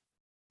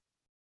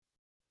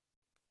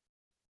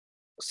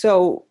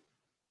 So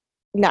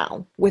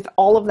now, with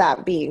all of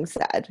that being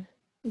said,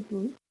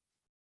 Mm-hmm.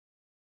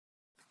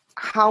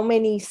 how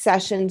many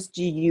sessions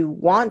do you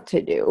want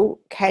to do?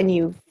 Can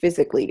you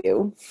physically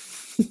do?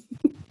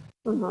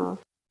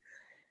 Mm-hmm.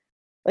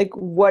 Like,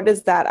 what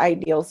does that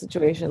ideal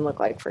situation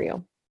look like for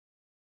you?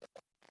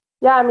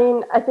 Yeah, I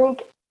mean, I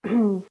think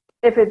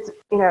if it's,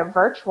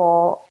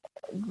 virtual,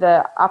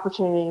 the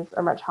opportunities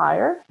are much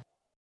higher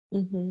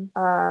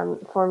Mm-hmm.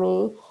 for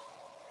me.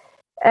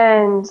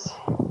 And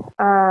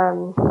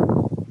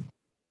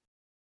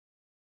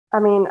I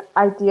mean,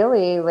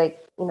 ideally, like,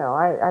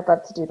 I'd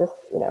love to do this,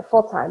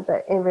 full time,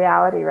 but in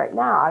reality right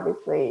now,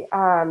 obviously,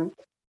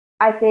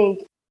 I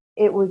think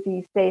it would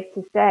be safe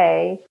to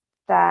say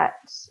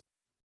that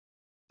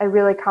a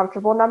really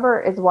comfortable number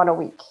is one a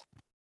week.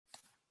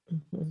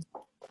 Mm-hmm.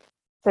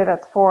 So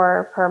that's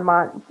 4 per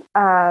month.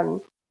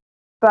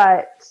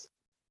 But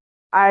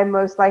I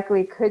most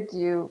likely could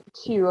do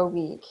 2 a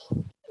week,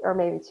 or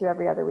maybe 2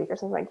 every other week or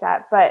something like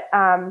that. But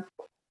I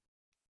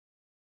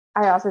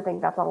also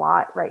think that's a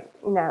lot, right?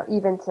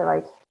 Even to,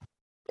 like,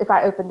 if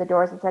I opened the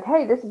doors and said,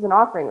 hey, this is an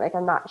offering, like,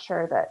 I'm not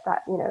sure that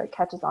it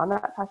catches on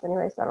that fast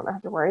anyway, so I don't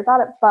have to worry about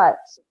it. But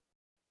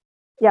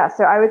yeah,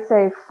 so I would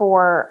say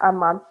for a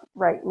month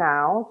right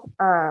now,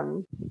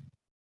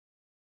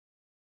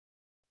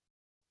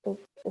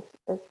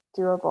 it's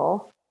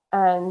doable.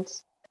 And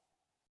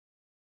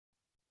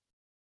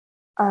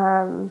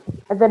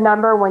the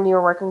number when you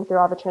were working through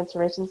all the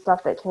transformation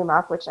stuff that came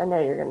up, which I know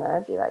you're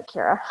gonna be like,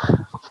 Kara,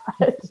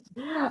 but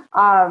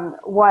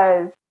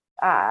was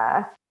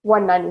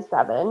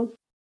 197.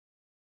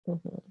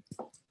 Mm-hmm.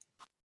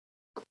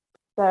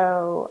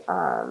 So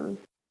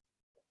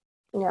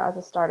as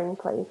a starting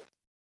place.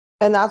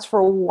 And that's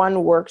for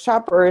one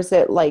workshop, or is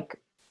it like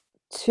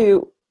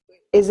two?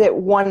 Is it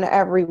one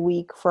every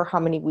week for how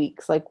many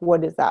weeks? Like, what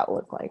does that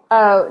look like?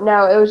 Oh,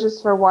 no, it was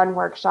just for one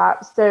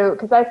workshop. So,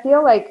 because I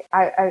feel like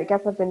I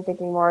guess I've been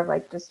thinking more of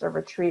like just a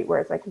retreat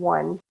where it's like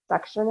one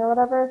section or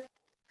whatever.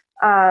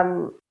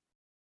 And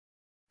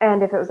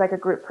if it was like a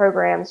group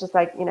program, it's just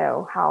like,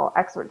 how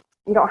experts,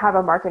 you don't have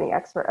a marketing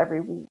expert every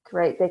week,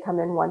 right? They come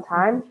in one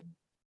time.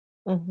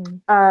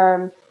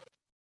 Mm-hmm.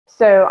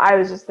 So I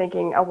was just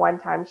thinking a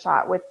one-time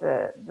shot with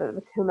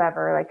with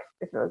whomever, like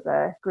if it was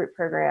a group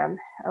program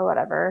or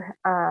whatever.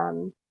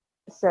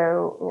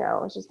 So,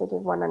 I was just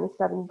thinking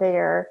 197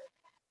 there.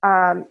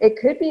 It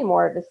could be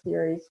more of a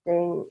series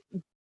thing,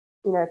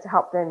 to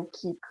help them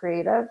keep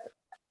creative,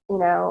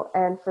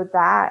 and for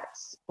that,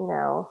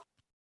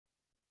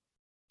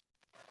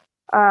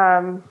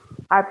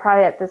 I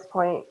probably at this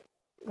point,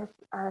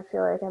 I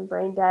feel like I'm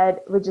brain dead,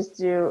 would just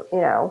do,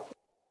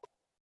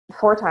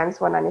 4 times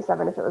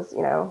 197 if it was,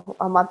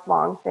 a month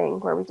long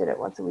thing where we did it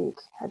once a week.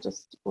 I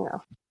just,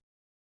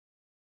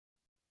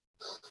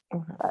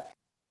 Okay. but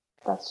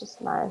that's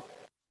just my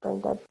brain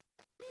dead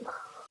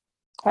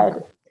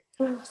head.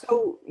 Okay.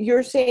 So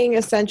you're saying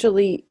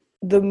essentially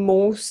the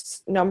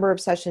most number of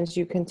sessions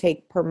you can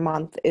take per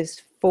month is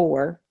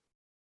 4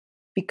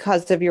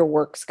 because of your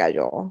work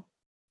schedule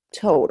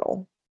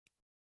total.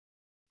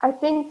 I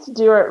think to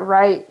do it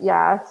right,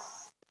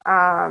 yes.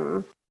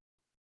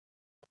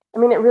 I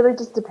mean, it really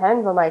just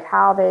depends on like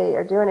how they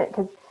are doing it,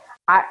 because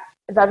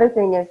the other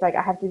thing is like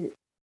I have to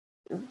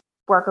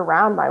work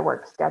around my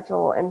work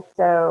schedule, and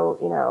so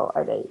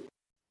are they,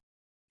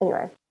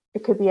 anyway,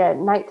 it could be a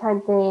nighttime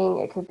thing,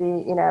 it could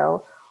be,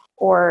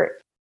 or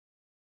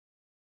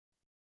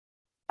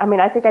I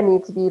mean, I think I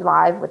need to be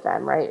live with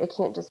them, right? It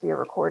can't just be a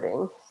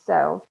recording.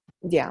 So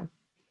Yeah.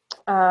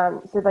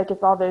 so like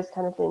it's all those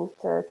kind of things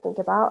to think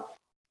about.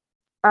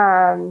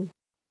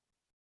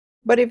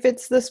 But if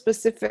it's the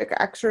specific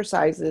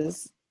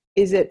exercises,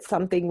 is it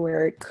something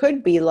where it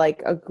could be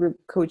like a group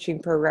coaching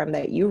program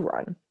that you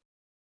run?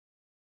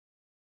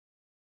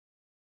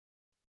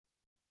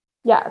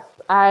 Yes,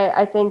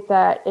 I think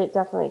that it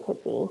definitely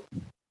could be.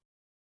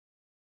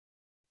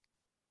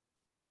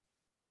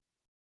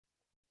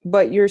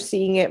 But you're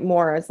seeing it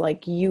more as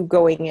like you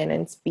going in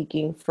and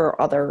speaking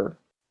for other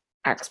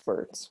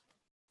experts.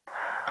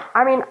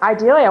 I mean,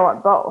 ideally I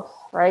want both,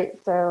 right?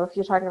 So if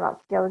you're talking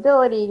about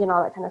scalability and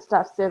all that kind of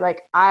stuff. So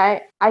like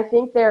I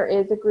think there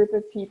is a group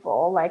of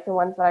people like the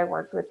ones that I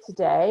worked with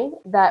today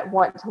that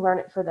want to learn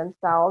it for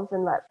themselves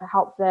and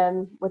help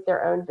them with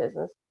their own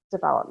business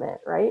development,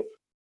 right?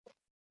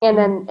 And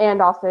then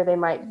and also they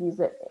might use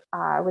it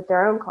with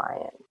their own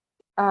clients.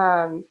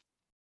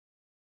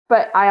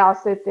 But I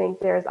also think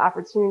there's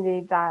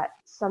opportunity that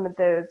some of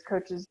those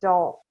coaches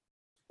don't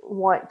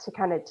want to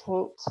kind of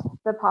taint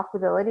the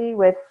possibility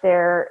with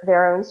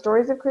their own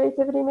stories of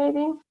creativity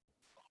maybe,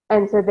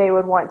 and so they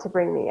would want to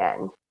bring me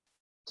in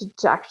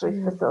to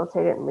actually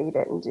facilitate it and lead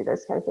it and do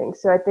those kind of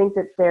things. So I think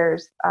that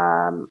there's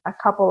a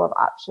couple of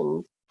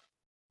options,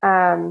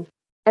 and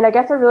I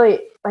guess I really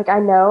like, I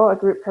know a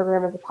group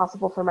program is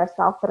possible for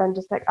myself, but I'm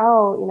just like,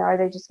 oh, are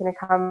they just going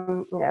to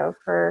come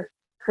for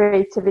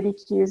creativity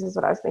cues is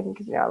what I was thinking,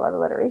 because I love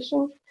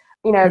alliteration.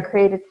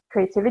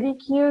 Creativity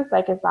cues,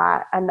 like, is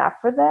that enough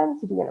for them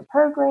to be in a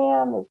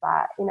program? Is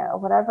that,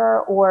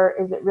 whatever? Or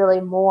is it really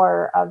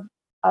more of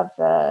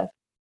the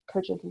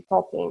coaching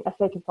consulting? I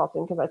say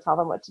consulting because I tell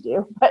them what to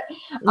do, but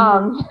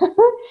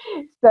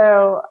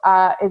so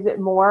is it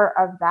more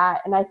of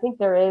that? And I think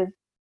there is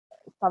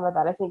some of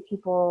that. I think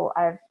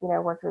I've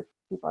worked with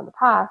people in the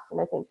past,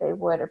 and I think they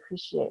would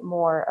appreciate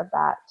more of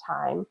that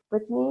time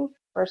with me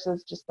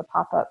versus just the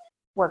pop-up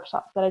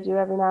workshops that I do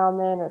every now and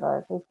then, or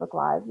the Facebook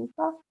Lives and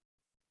stuff.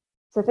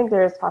 So I think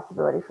there is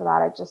possibility for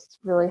that. I just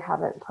really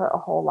haven't put a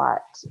whole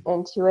lot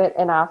into it.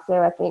 And also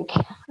I think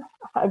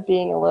I'm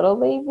being a little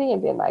lazy and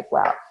being like,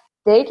 well,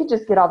 they could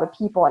just get all the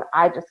people and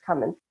I just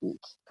come and speak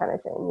kind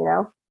of thing,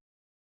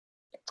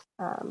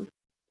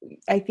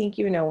 I think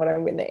you know what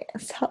I'm going to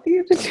tell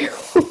you to do.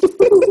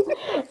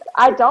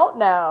 I don't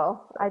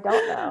know.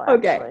 Actually.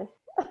 Okay.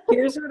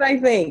 Here's what I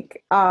think.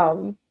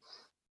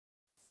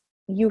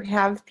 You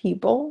have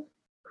people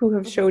who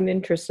have shown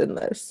interest in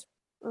this.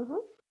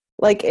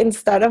 Like,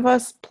 instead of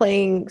us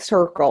playing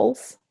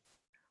circles,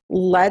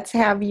 let's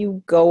have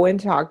you go and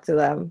talk to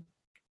them,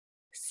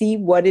 see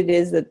what it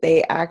is that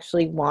they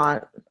actually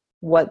want,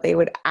 what they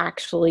would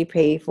actually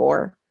pay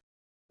for,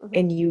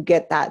 and you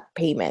get that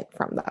payment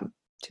from them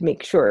to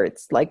make sure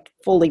it's like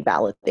fully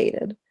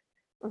validated.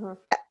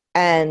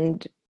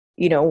 And,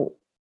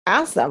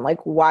 ask them,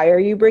 like, why are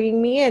you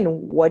bringing me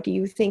in? What do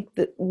you think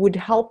that would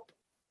help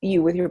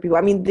you with your people?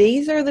 I mean,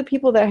 these are the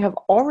people that have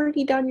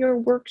already done your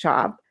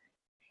workshop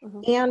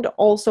and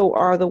also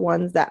are the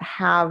ones that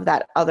have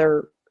that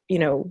other,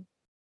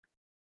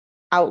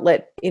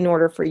 outlet in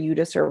order for you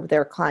to serve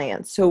their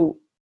clients. So,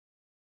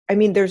 I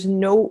mean,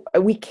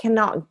 we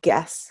cannot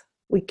guess.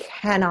 We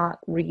cannot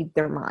read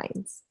their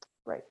minds.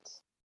 Right.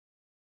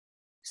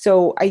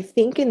 So I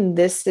think in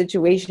this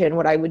situation,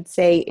 what I would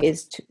say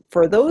is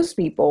for those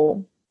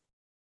people,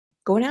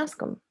 go and ask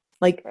them.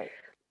 Like,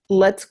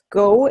 let's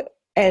go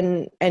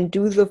and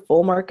do the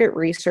full market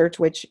research,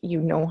 which you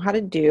know how to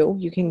do.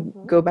 You can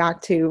go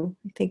back to,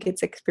 I think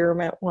it's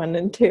experiment 1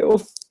 and 2.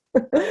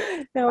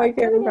 Now I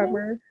can't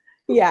remember.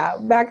 Yeah,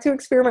 back to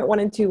experiment 1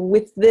 and 2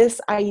 with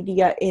this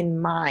idea in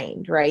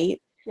mind,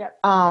 right? Yep.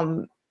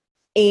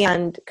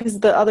 And because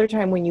the other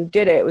time when you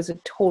did it, it was a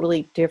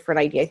totally different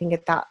idea. I think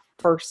at that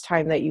first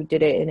time that you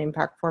did it in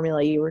Impact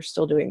Formula, you were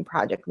still doing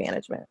project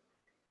management.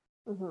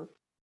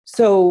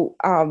 So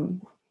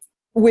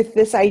with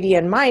this idea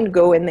in mind,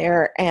 go in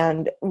there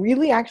and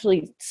really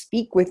actually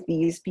speak with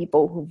these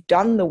people who've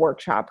done the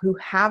workshop, who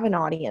have an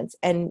audience,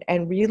 and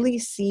really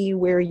see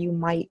where you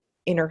might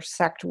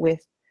intersect with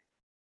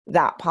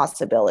that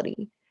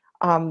possibility.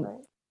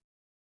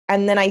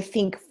 And then I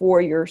think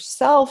for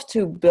yourself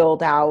to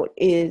build out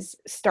is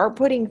start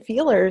putting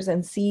feelers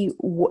and see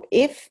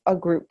if a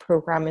group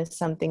program is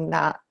something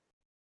that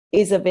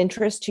is of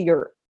interest to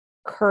your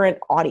current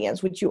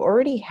audience, which you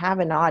already have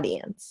an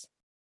audience.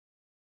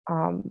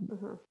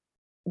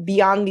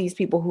 Beyond these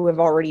people who have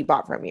already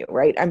bought from you,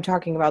 right? I'm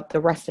talking about the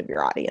rest of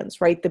your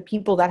audience, right? The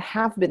people that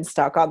have been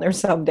stuck on their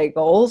someday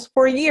goals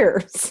for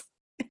years.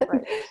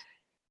 Right.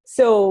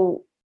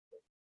 So,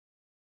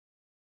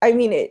 I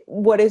mean,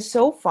 what is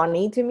so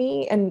funny to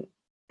me, and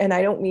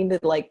I don't mean to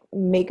like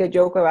make a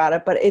joke about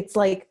it, but it's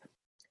like,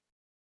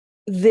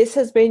 this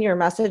has been your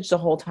message the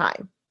whole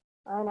time.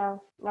 I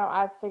know. No,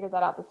 I figured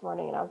that out this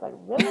morning and I was like,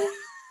 really?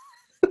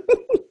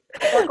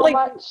 Like,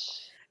 much?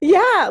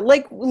 Yeah,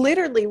 like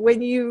literally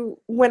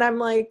when I'm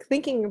like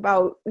thinking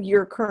about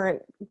your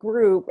current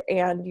group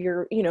and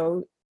your,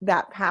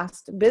 that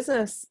past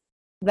business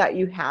that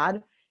you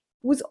had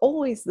was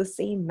always the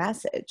same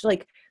message.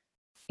 Like,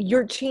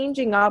 you're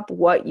changing up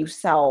what you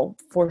sell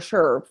for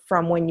sure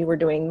from when you were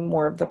doing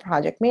more of the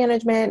project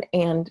management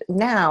and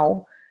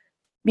now,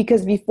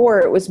 because before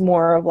it was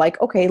more of like,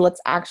 okay, let's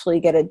actually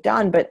get it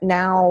done. But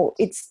now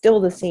it's still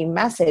the same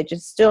message.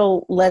 It's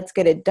still, let's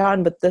get it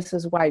done, but this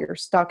is why you're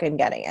stuck in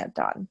getting it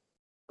done.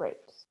 Right.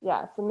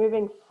 Yeah. So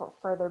moving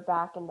further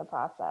back in the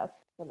process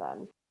for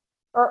them,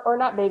 or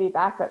not maybe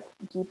back, but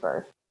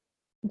deeper.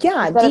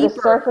 Yeah. Instead of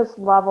the surface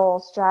level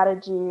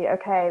strategy,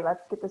 okay,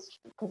 let's get this,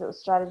 because it was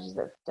strategies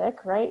that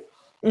stick, right?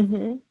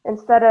 Mm-hmm.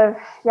 Instead of,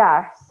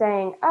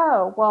 saying,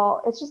 oh,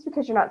 well, it's just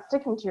because you're not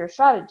sticking to your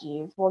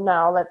strategies. Well,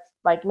 no,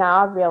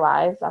 now I've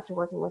realized after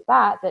working with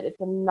that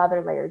it's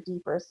another layer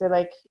deeper. So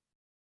like,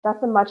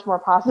 that's a much more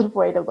positive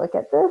way to look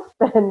at this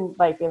than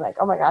like being like,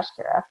 oh my gosh,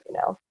 Kara,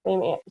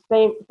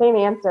 same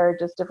answer,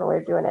 just different way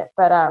of doing it.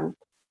 But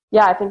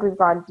I think we've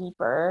gone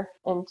deeper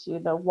into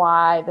the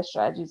why the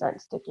strategies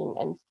aren't sticking,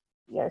 and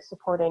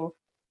supporting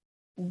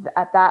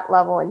at that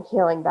level and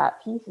healing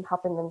that piece and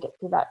helping them get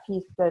through that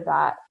piece so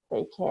that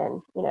they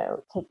can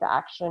take the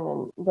action,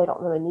 and they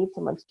don't really need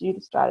someone to do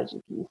the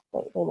strategy piece.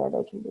 They know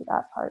they can do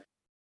that part.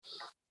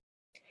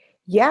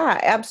 Yeah,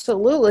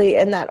 absolutely.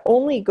 And that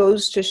only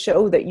goes to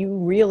show that you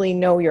really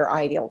know your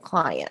ideal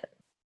client,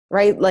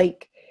 right?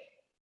 Like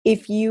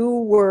if you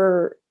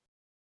were,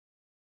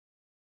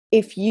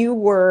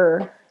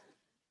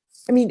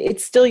 I mean,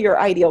 it's still your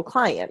ideal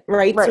client,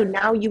 right? So Right.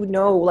 now you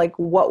know like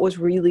what was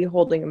really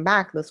holding them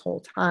back this whole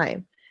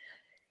time.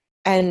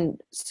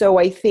 And so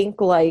I think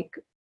like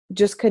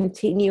just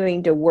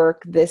continuing to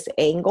work this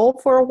angle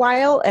for a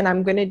while, and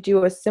I'm going to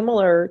do a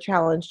similar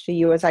challenge to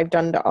you as I've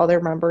done to other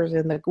members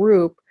in the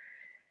group,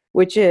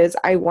 which is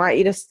I want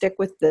you to stick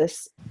with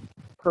this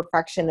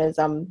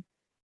perfectionism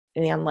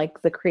and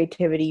like the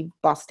creativity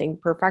busting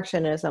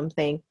perfectionism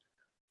thing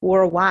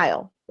for a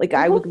while. Like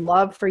I would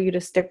love for you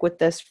to stick with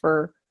this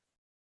for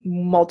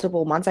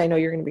multiple months. I know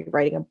you're going to be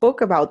writing a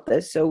book about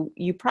this, so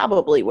you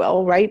probably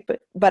will, right?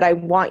 But I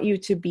want you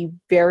to be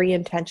very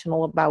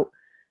intentional about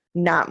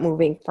not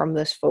moving from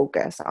this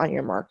focus on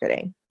your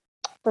marketing.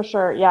 For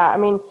sure. Yeah. I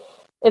mean,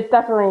 it's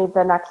definitely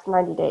the next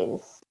 90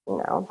 days.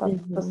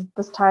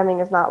 This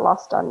timing is not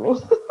lost on me.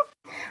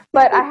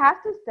 But I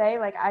have to say,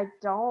 like, I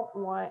don't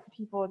want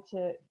people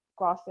to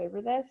gloss over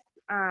this.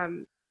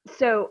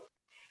 So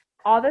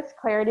all this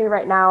clarity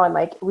right now, and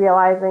like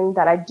realizing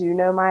that I do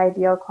know my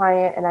ideal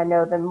client and I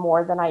know them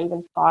more than I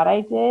even thought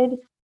I did,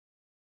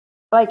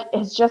 like,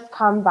 it's just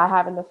come by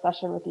having this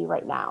session with you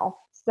right now.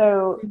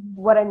 So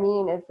what I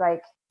mean is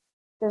like,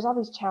 there's all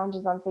these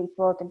challenges on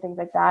Facebook and things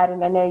like that,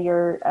 and I know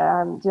you're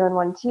doing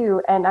one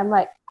too, and I'm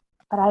like,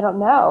 but I don't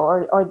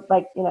know, or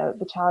like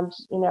the challenge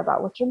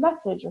about what's your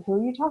message or who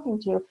are you talking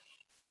to,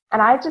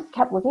 and I just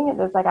kept looking at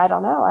this like I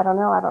don't know,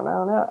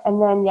 and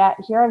then yet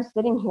here I'm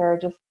sitting here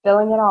just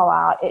filling it all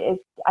out.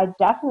 I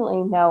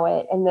definitely know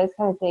it, and those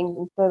kind of things,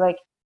 and so like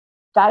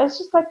that is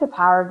just like the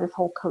power of this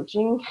whole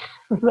coaching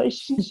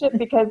relationship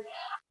because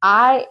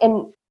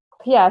and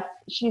P.S.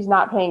 she's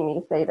not paying me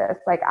to say this.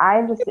 Like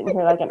I'm just sitting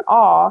here like in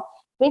awe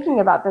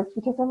thinking about this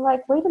because I'm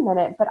like, wait a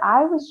minute, but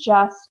I was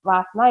just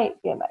last night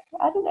being like,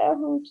 I don't know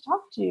who to talk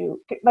to,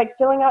 like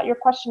filling out your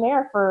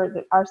questionnaire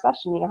for our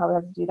session. You know how we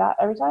have to do that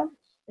every time?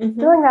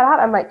 Filling that out,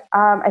 I'm like,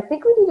 I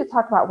think we need to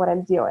talk about what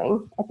I'm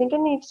doing. I think I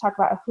need to talk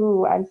about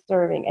who I'm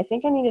serving. I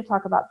think I need to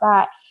talk about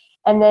that.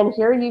 And then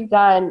here you've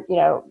done,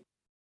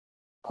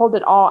 pulled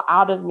it all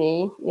out of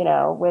me,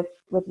 with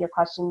your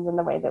questions and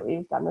the way that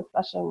we've done this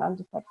session. I'm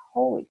just like,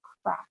 holy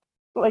crap.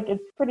 Like,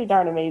 it's pretty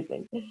darn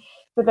amazing.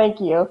 So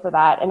thank you for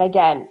that. And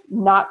again,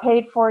 not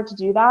paid for to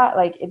do that.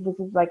 Like, this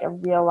is like a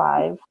real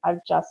live,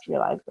 I've just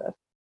realized this.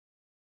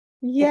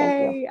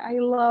 Yay, I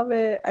love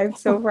it. I'm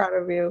so proud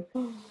of you.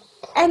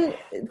 And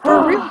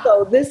for real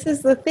though, this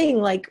is the thing,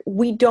 like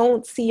we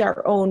don't see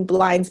our own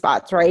blind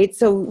spots, right?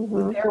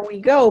 So there we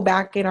go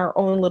back in our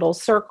own little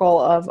circle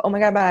of, oh my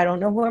God, but I don't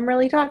know who I'm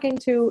really talking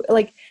to.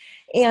 Like,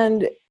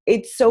 and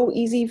it's so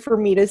easy for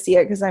me to see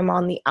it because I'm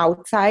on the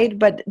outside,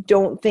 but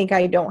don't think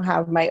I don't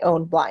have my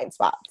own blind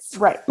spots.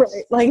 Right.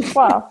 Like,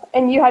 well,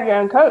 and you have your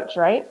own coach,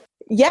 right?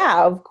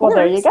 Yeah, of course.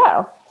 Well, there you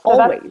go.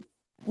 So always.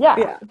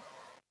 Yeah.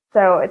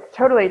 So it's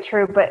totally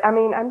true. But I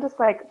mean, I'm just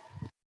like,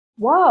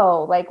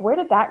 whoa, like where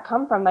did that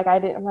come from? Like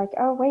I'm like,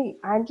 oh wait,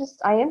 I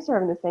am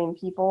serving the same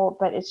people,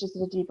 but it's just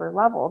at a deeper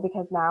level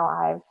because now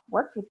I've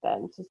worked with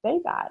them to say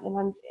that.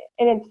 And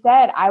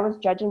instead I was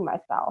judging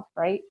myself,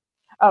 right?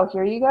 Oh,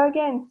 here you go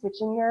again,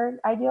 switching your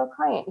ideal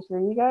client. Here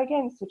you go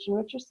again, switching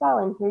what you're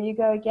selling. Here you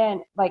go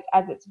again, like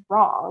as it's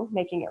wrong,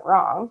 making it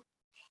wrong.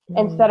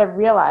 Instead of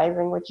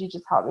realizing what you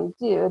just helped me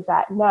do,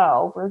 that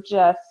no, we're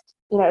just,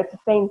 it's the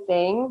same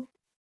thing.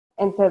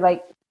 And so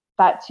like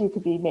that too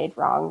could be made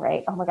wrong,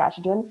 right? Oh my gosh,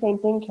 you're doing the same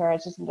thing, Kara,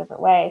 it's just in a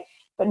different way.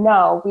 But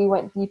no, we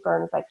went deeper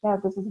and it's like, yeah,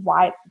 this is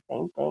why it's the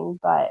same thing,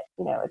 but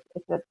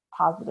it's a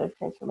positive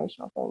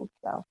transformational thing.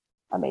 So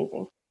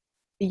amazing.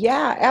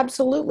 Yeah,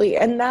 absolutely.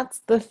 And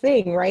that's the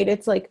thing, right?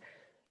 It's like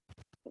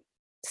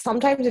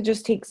sometimes it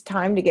just takes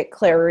time to get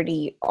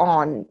clarity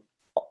on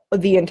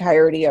the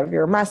entirety of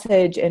your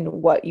message and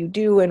what you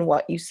do and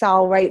what you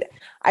sell, right?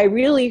 I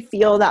really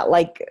feel that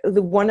like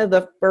one of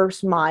the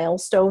first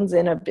milestones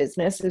in a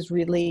business is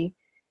really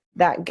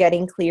that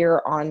getting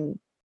clear on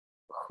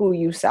who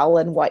you sell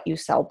and what you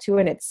sell to.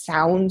 And it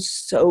sounds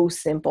so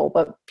simple,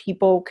 but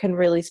people can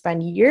really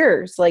spend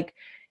years like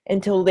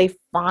until they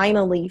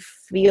finally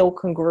feel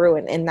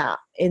congruent in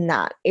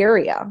that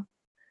area.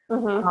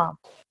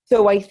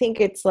 So I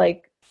think it's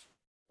like,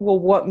 well,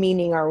 what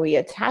meaning are we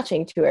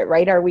attaching to it,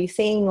 right? Are we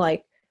saying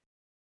like,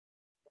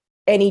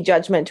 any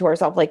judgment to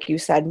ourselves, like you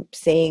said,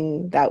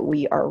 saying that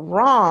we are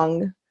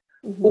wrong,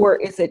 or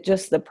is it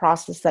just the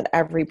process that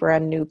every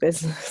brand new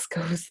business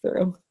goes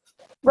through?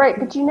 Right.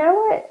 But you know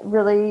what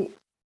really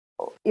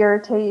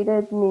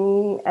irritated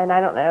me, and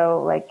I don't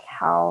know like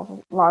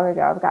how long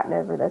ago I've gotten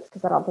over this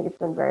because I don't think it's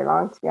been very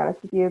long, to be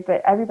honest with you,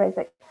 but everybody's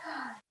like,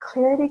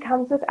 clarity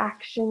comes with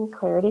action,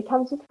 clarity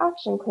comes with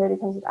action, clarity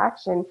comes with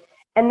action.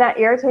 And that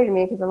irritated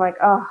me because I'm like,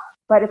 oh,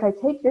 but if I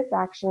take this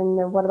action,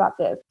 then what about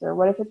this? Or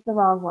what if it's the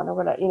wrong one? Or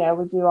what,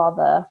 we do all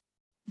the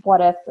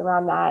what ifs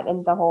around that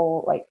and the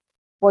whole like,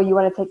 well, you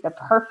want to take the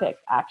perfect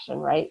action,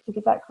 right, to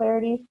get that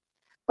clarity.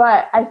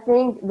 But I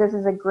think this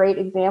is a great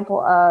example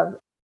of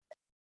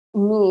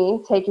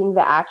me taking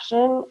the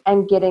action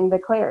and getting the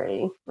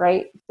clarity,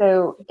 right?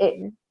 So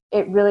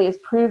it really is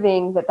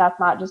proving that that's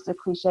not just a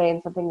cliche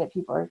and something that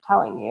people are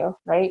telling you,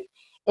 right?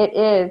 It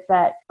is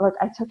that, look,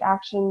 I took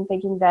action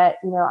thinking that,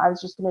 I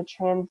was just going to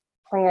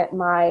transplant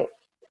my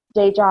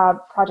day job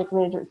project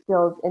management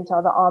skills into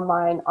the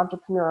online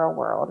entrepreneurial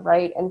world,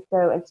 right? And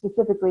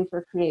specifically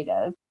for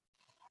creatives.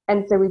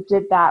 And so we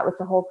did that with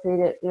the whole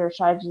creative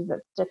strategies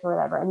that stick or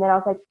whatever. And then I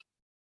was like,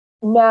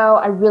 no,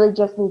 I really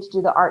just need to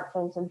do the art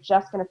thing. So I'm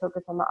just going to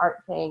focus on the art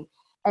thing.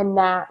 And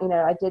that,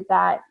 I did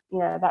that,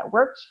 that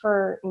worked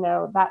for,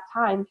 that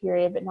time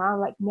period. But now I'm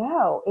like,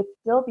 no, it's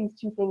still these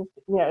two things,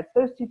 it's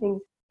those two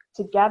things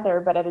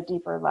together, but at a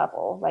deeper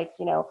level. Like,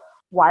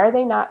 why are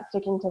they not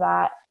sticking to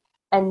that?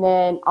 And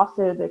then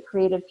also the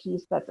creative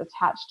piece that's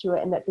attached to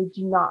it, and that they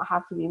do not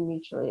have to be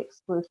mutually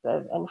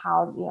exclusive, and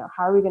how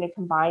are we going to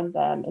combine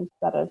them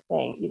instead of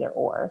saying either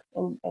or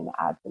and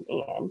add some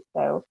and.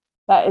 So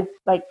that is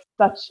like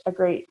such a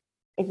great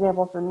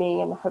example for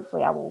me, and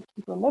hopefully I will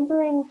keep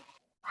remembering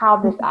how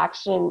this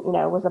action,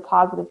 was a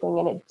positive thing,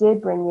 and it did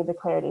bring me the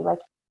clarity,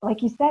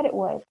 like you said it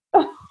would.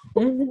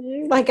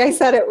 Like I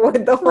said it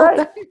would the whole Right.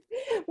 time.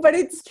 But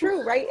it's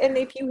true, right? And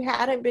if you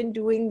hadn't been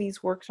doing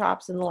these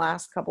workshops in the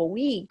last couple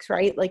weeks,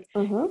 right? Like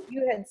if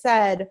you had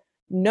said,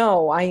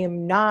 no, I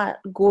am not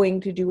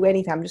going to do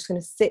anything, I'm just going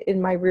to sit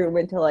in my room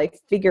until I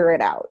figure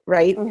it out,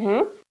 right?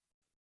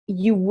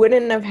 You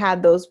wouldn't have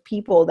had those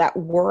people that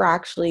were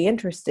actually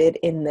interested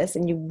in this,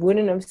 and you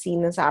wouldn't have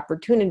seen this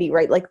opportunity,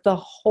 right? Like the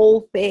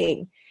whole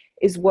thing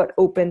is what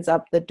opens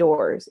up the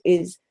doors.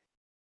 Is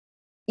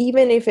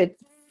even if it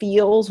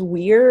feels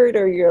weird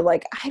or you're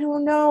like, I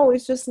don't know,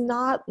 it's just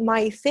not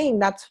my thing,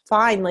 that's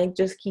fine. Like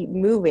just keep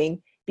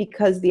moving,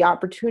 because the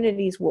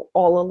opportunities will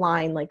all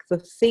align. Like the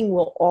thing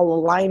will all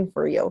align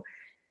for you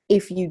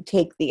if you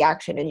take the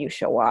action and you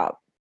show up.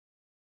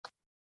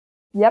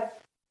 Yep.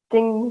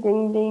 Ding,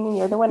 ding, ding.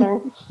 You're the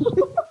winner.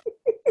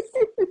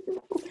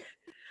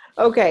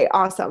 Okay,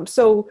 awesome.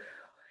 So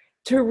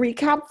to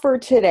recap for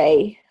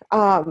today,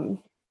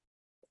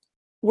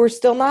 we're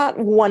still not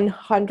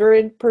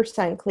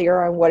 100%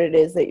 clear on what it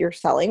is that you're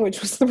selling,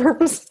 which was the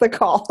purpose of the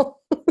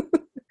call.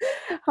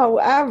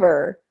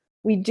 However,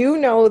 we do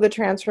know the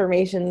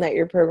transformation that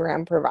your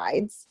program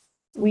provides.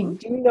 We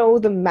do know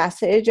the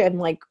message and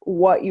like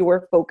what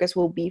your focus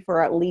will be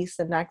for at least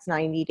the next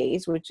 90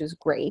 days, which is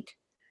great.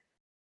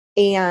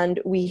 And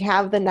we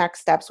have the next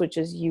steps, which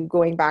is you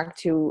going back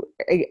to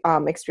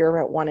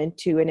experiment 1 and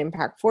 2 and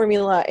impact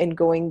formula, and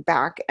going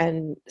back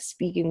and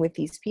speaking with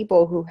these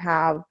people who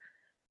have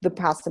the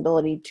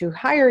possibility to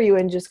hire you,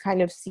 and just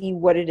kind of see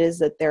what it is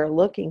that they're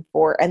looking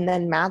for, and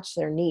then match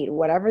their need.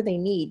 Whatever they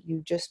need,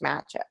 you just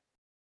match it.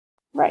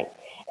 Right.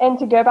 And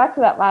to go back to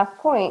that last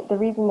point, the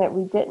reason that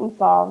we didn't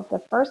solve the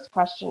first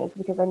question is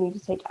because I need to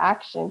take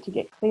action to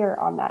get clear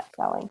on that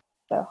selling.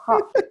 So,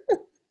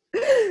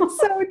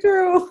 So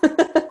true.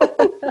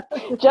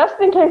 Just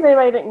in case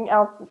anybody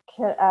else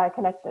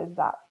connect those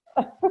dots.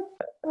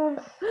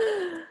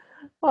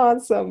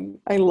 Awesome.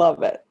 I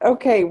love it.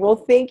 Okay. Well,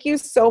 thank you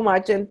so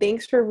much. And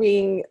thanks for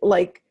being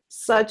like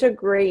such a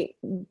great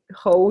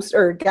host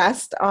or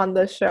guest on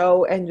the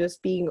show, and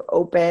just being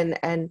open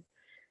and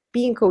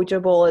being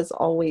coachable as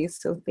always.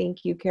 So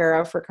thank you,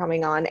 Kaira, for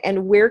coming on.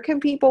 And where can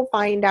people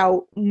find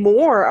out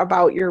more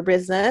about your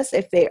business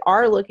if they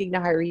are looking to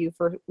hire you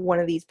for one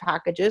of these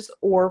packages,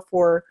 or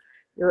for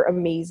your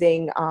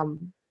amazing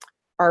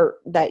art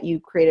that you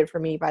created for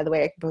me? By the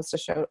way, I can post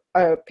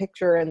a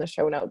picture in the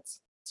show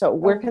notes. So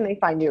where can they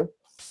find you?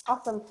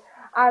 Awesome.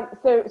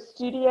 So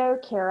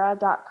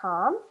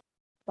studiokaira.com.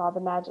 All the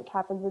magic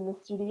happens in the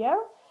studio.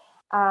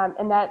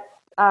 And that's,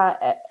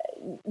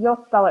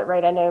 you'll spell it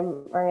right, I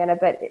know, Mariana,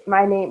 but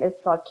my name is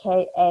spelled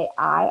Kaira.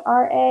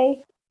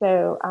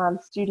 So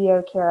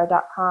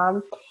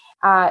studiokaira.com.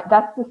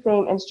 That's the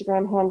same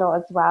Instagram handle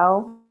as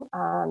well.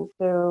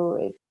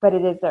 But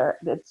it is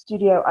it's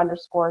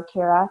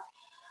studio_Kaira.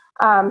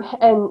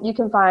 And you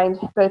can find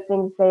both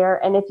things there.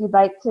 And if you'd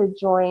like to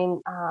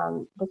join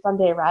the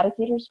Sunday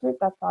Eradicators group,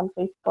 that's on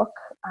Facebook,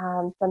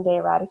 Sunday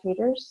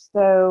Eradicators.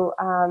 So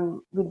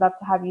we'd love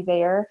to have you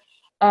there.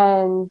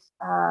 And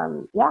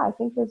I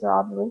think those are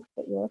all the links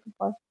that you're looking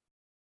for.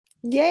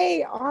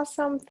 Yay.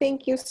 Awesome.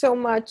 Thank you so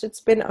much. It's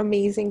been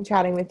amazing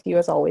chatting with you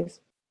as always.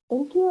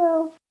 Thank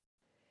you.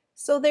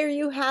 So there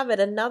you have it,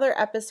 another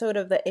episode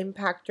of the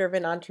Impact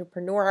Driven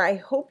Entrepreneur. I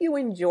hope you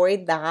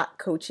enjoyed that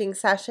coaching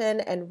session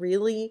and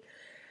really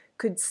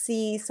could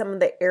see some of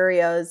the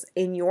areas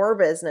in your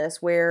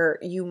business where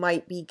you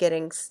might be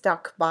getting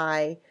stuck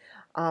by,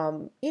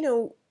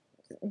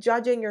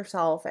 judging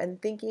yourself and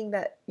thinking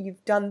that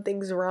you've done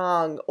things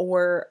wrong,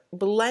 or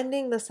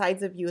blending the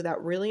sides of you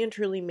that really and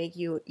truly make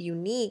you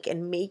unique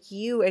and make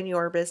you and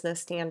your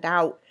business stand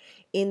out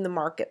in the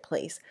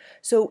marketplace.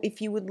 So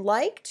if you would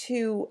like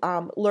to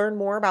learn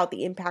more about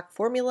the impact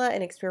formula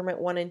and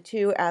experiment 1 and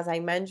 2, as I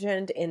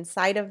mentioned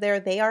inside of there,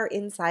 they are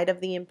inside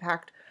of the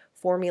impact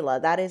formula.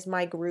 That is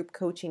my group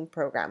coaching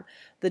program.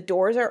 The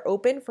doors are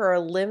open for a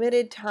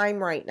limited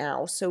time right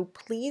now. So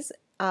please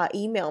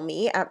email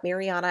me at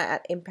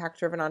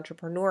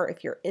Mariana@ImpactDrivenEntrepreneur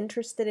if you're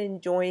interested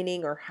in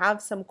joining or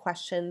have some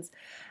questions.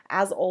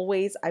 As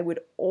always, I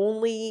would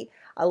only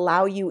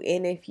allow you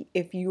in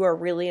if you are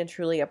really and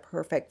truly a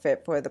perfect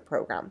fit for the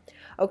program.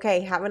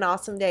 Okay, have an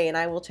awesome day, and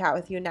I will chat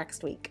with you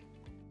next week.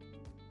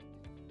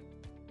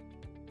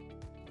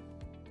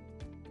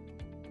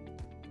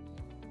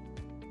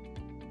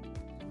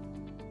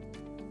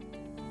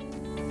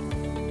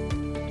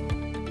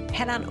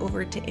 Head on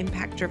over to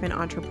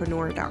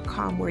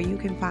impactdrivenentrepreneur.com, where you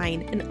can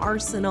find an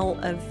arsenal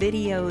of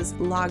videos,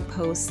 blog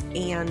posts,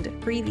 and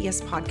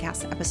previous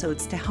podcast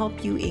episodes to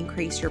help you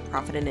increase your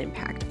profit and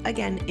impact.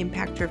 Again,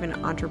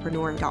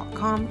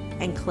 impactdrivenentrepreneur.com,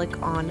 and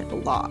click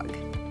on blog.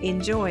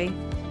 Enjoy.